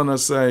trade. I'm going to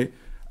say,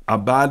 I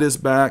buy this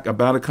back. I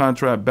buy the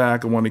contract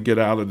back. I want to get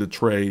out of the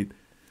trade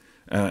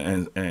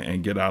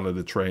and get out of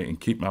the trade and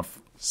keep my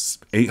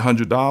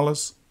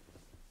 $800.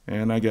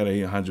 And I got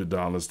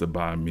 $800 to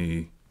buy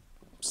me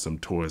some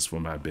toys for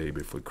my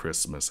baby for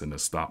Christmas, and the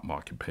stock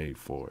market paid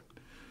for it.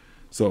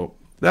 So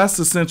that's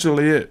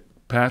essentially it,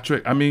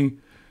 Patrick. I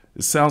mean,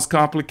 it sounds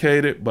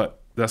complicated, but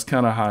that's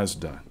kind of how it's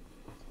done.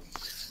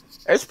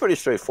 It's pretty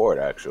straightforward,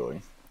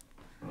 actually.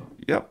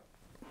 Yep.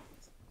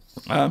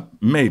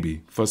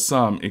 Maybe. For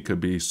some, it could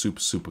be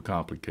super, super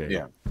complicated.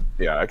 Yeah.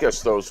 Yeah, I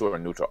guess those who are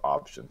new to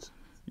options.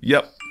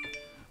 Yep.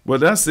 Well,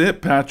 that's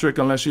it, Patrick,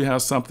 unless you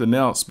have something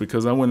else,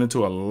 because I went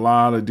into a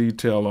lot of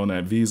detail on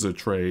that Visa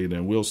trade,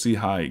 and we'll see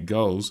how it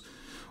goes.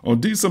 On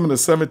December the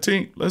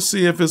 17th, let's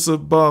see if it's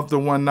above the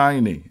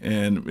 190,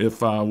 and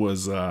if I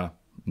was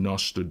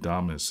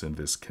Nostradamus in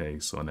this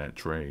case on that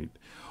trade,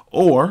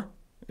 or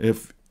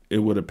if it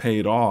would have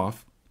paid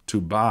off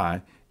to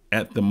buy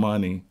at the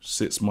money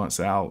 6 months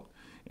out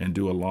and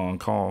do a long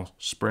call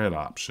spread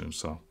option.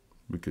 So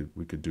we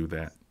could do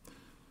that.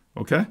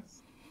 Okay?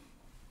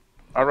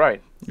 All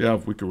right. Yeah,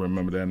 if we could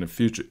remember that in the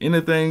future.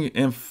 Anything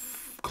in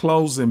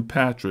closing,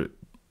 Patrick,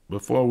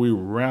 before we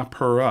wrap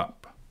her up?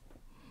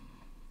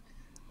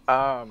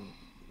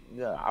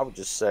 Yeah, I would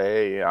just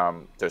say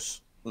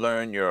just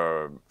learn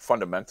your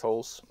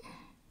fundamentals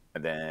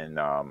and then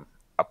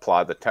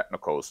apply the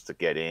technicals to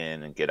get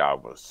in and get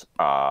out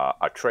of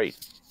a trade.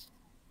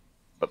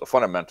 But the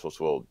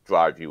fundamentals will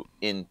drive you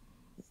in.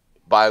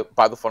 By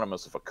the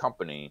fundamentals of a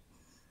company,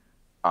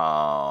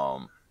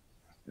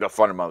 the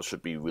fundamentals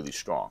should be really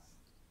strong.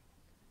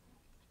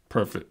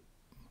 Perfect.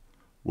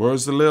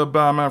 Words to live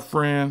by, my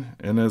friend.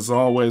 And as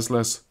always,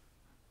 let's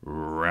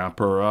wrap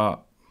her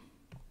up.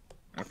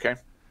 Okay.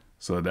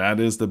 So that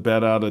is the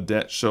Bet Out of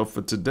Debt show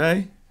for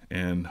today.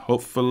 And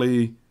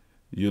hopefully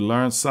you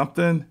learned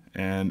something.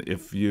 And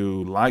if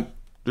you like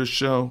the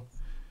show,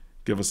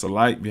 give us a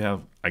like. If you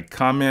have a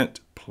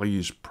comment,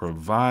 please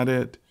provide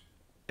it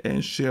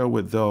and share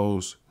with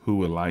those who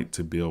would like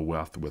to build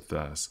wealth with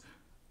us.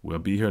 We'll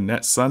be here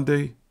next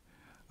Sunday.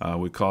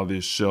 We call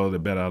this show the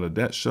Bet Out of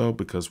Debt show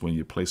because when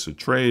you place a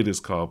trade, it's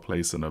called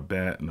placing a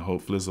bet. And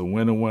hopefully it's a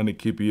winning one to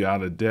keep you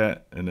out of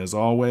debt. And as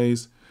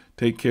always,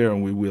 take care,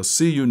 and we will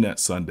see you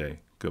next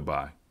Sunday.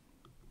 Goodbye.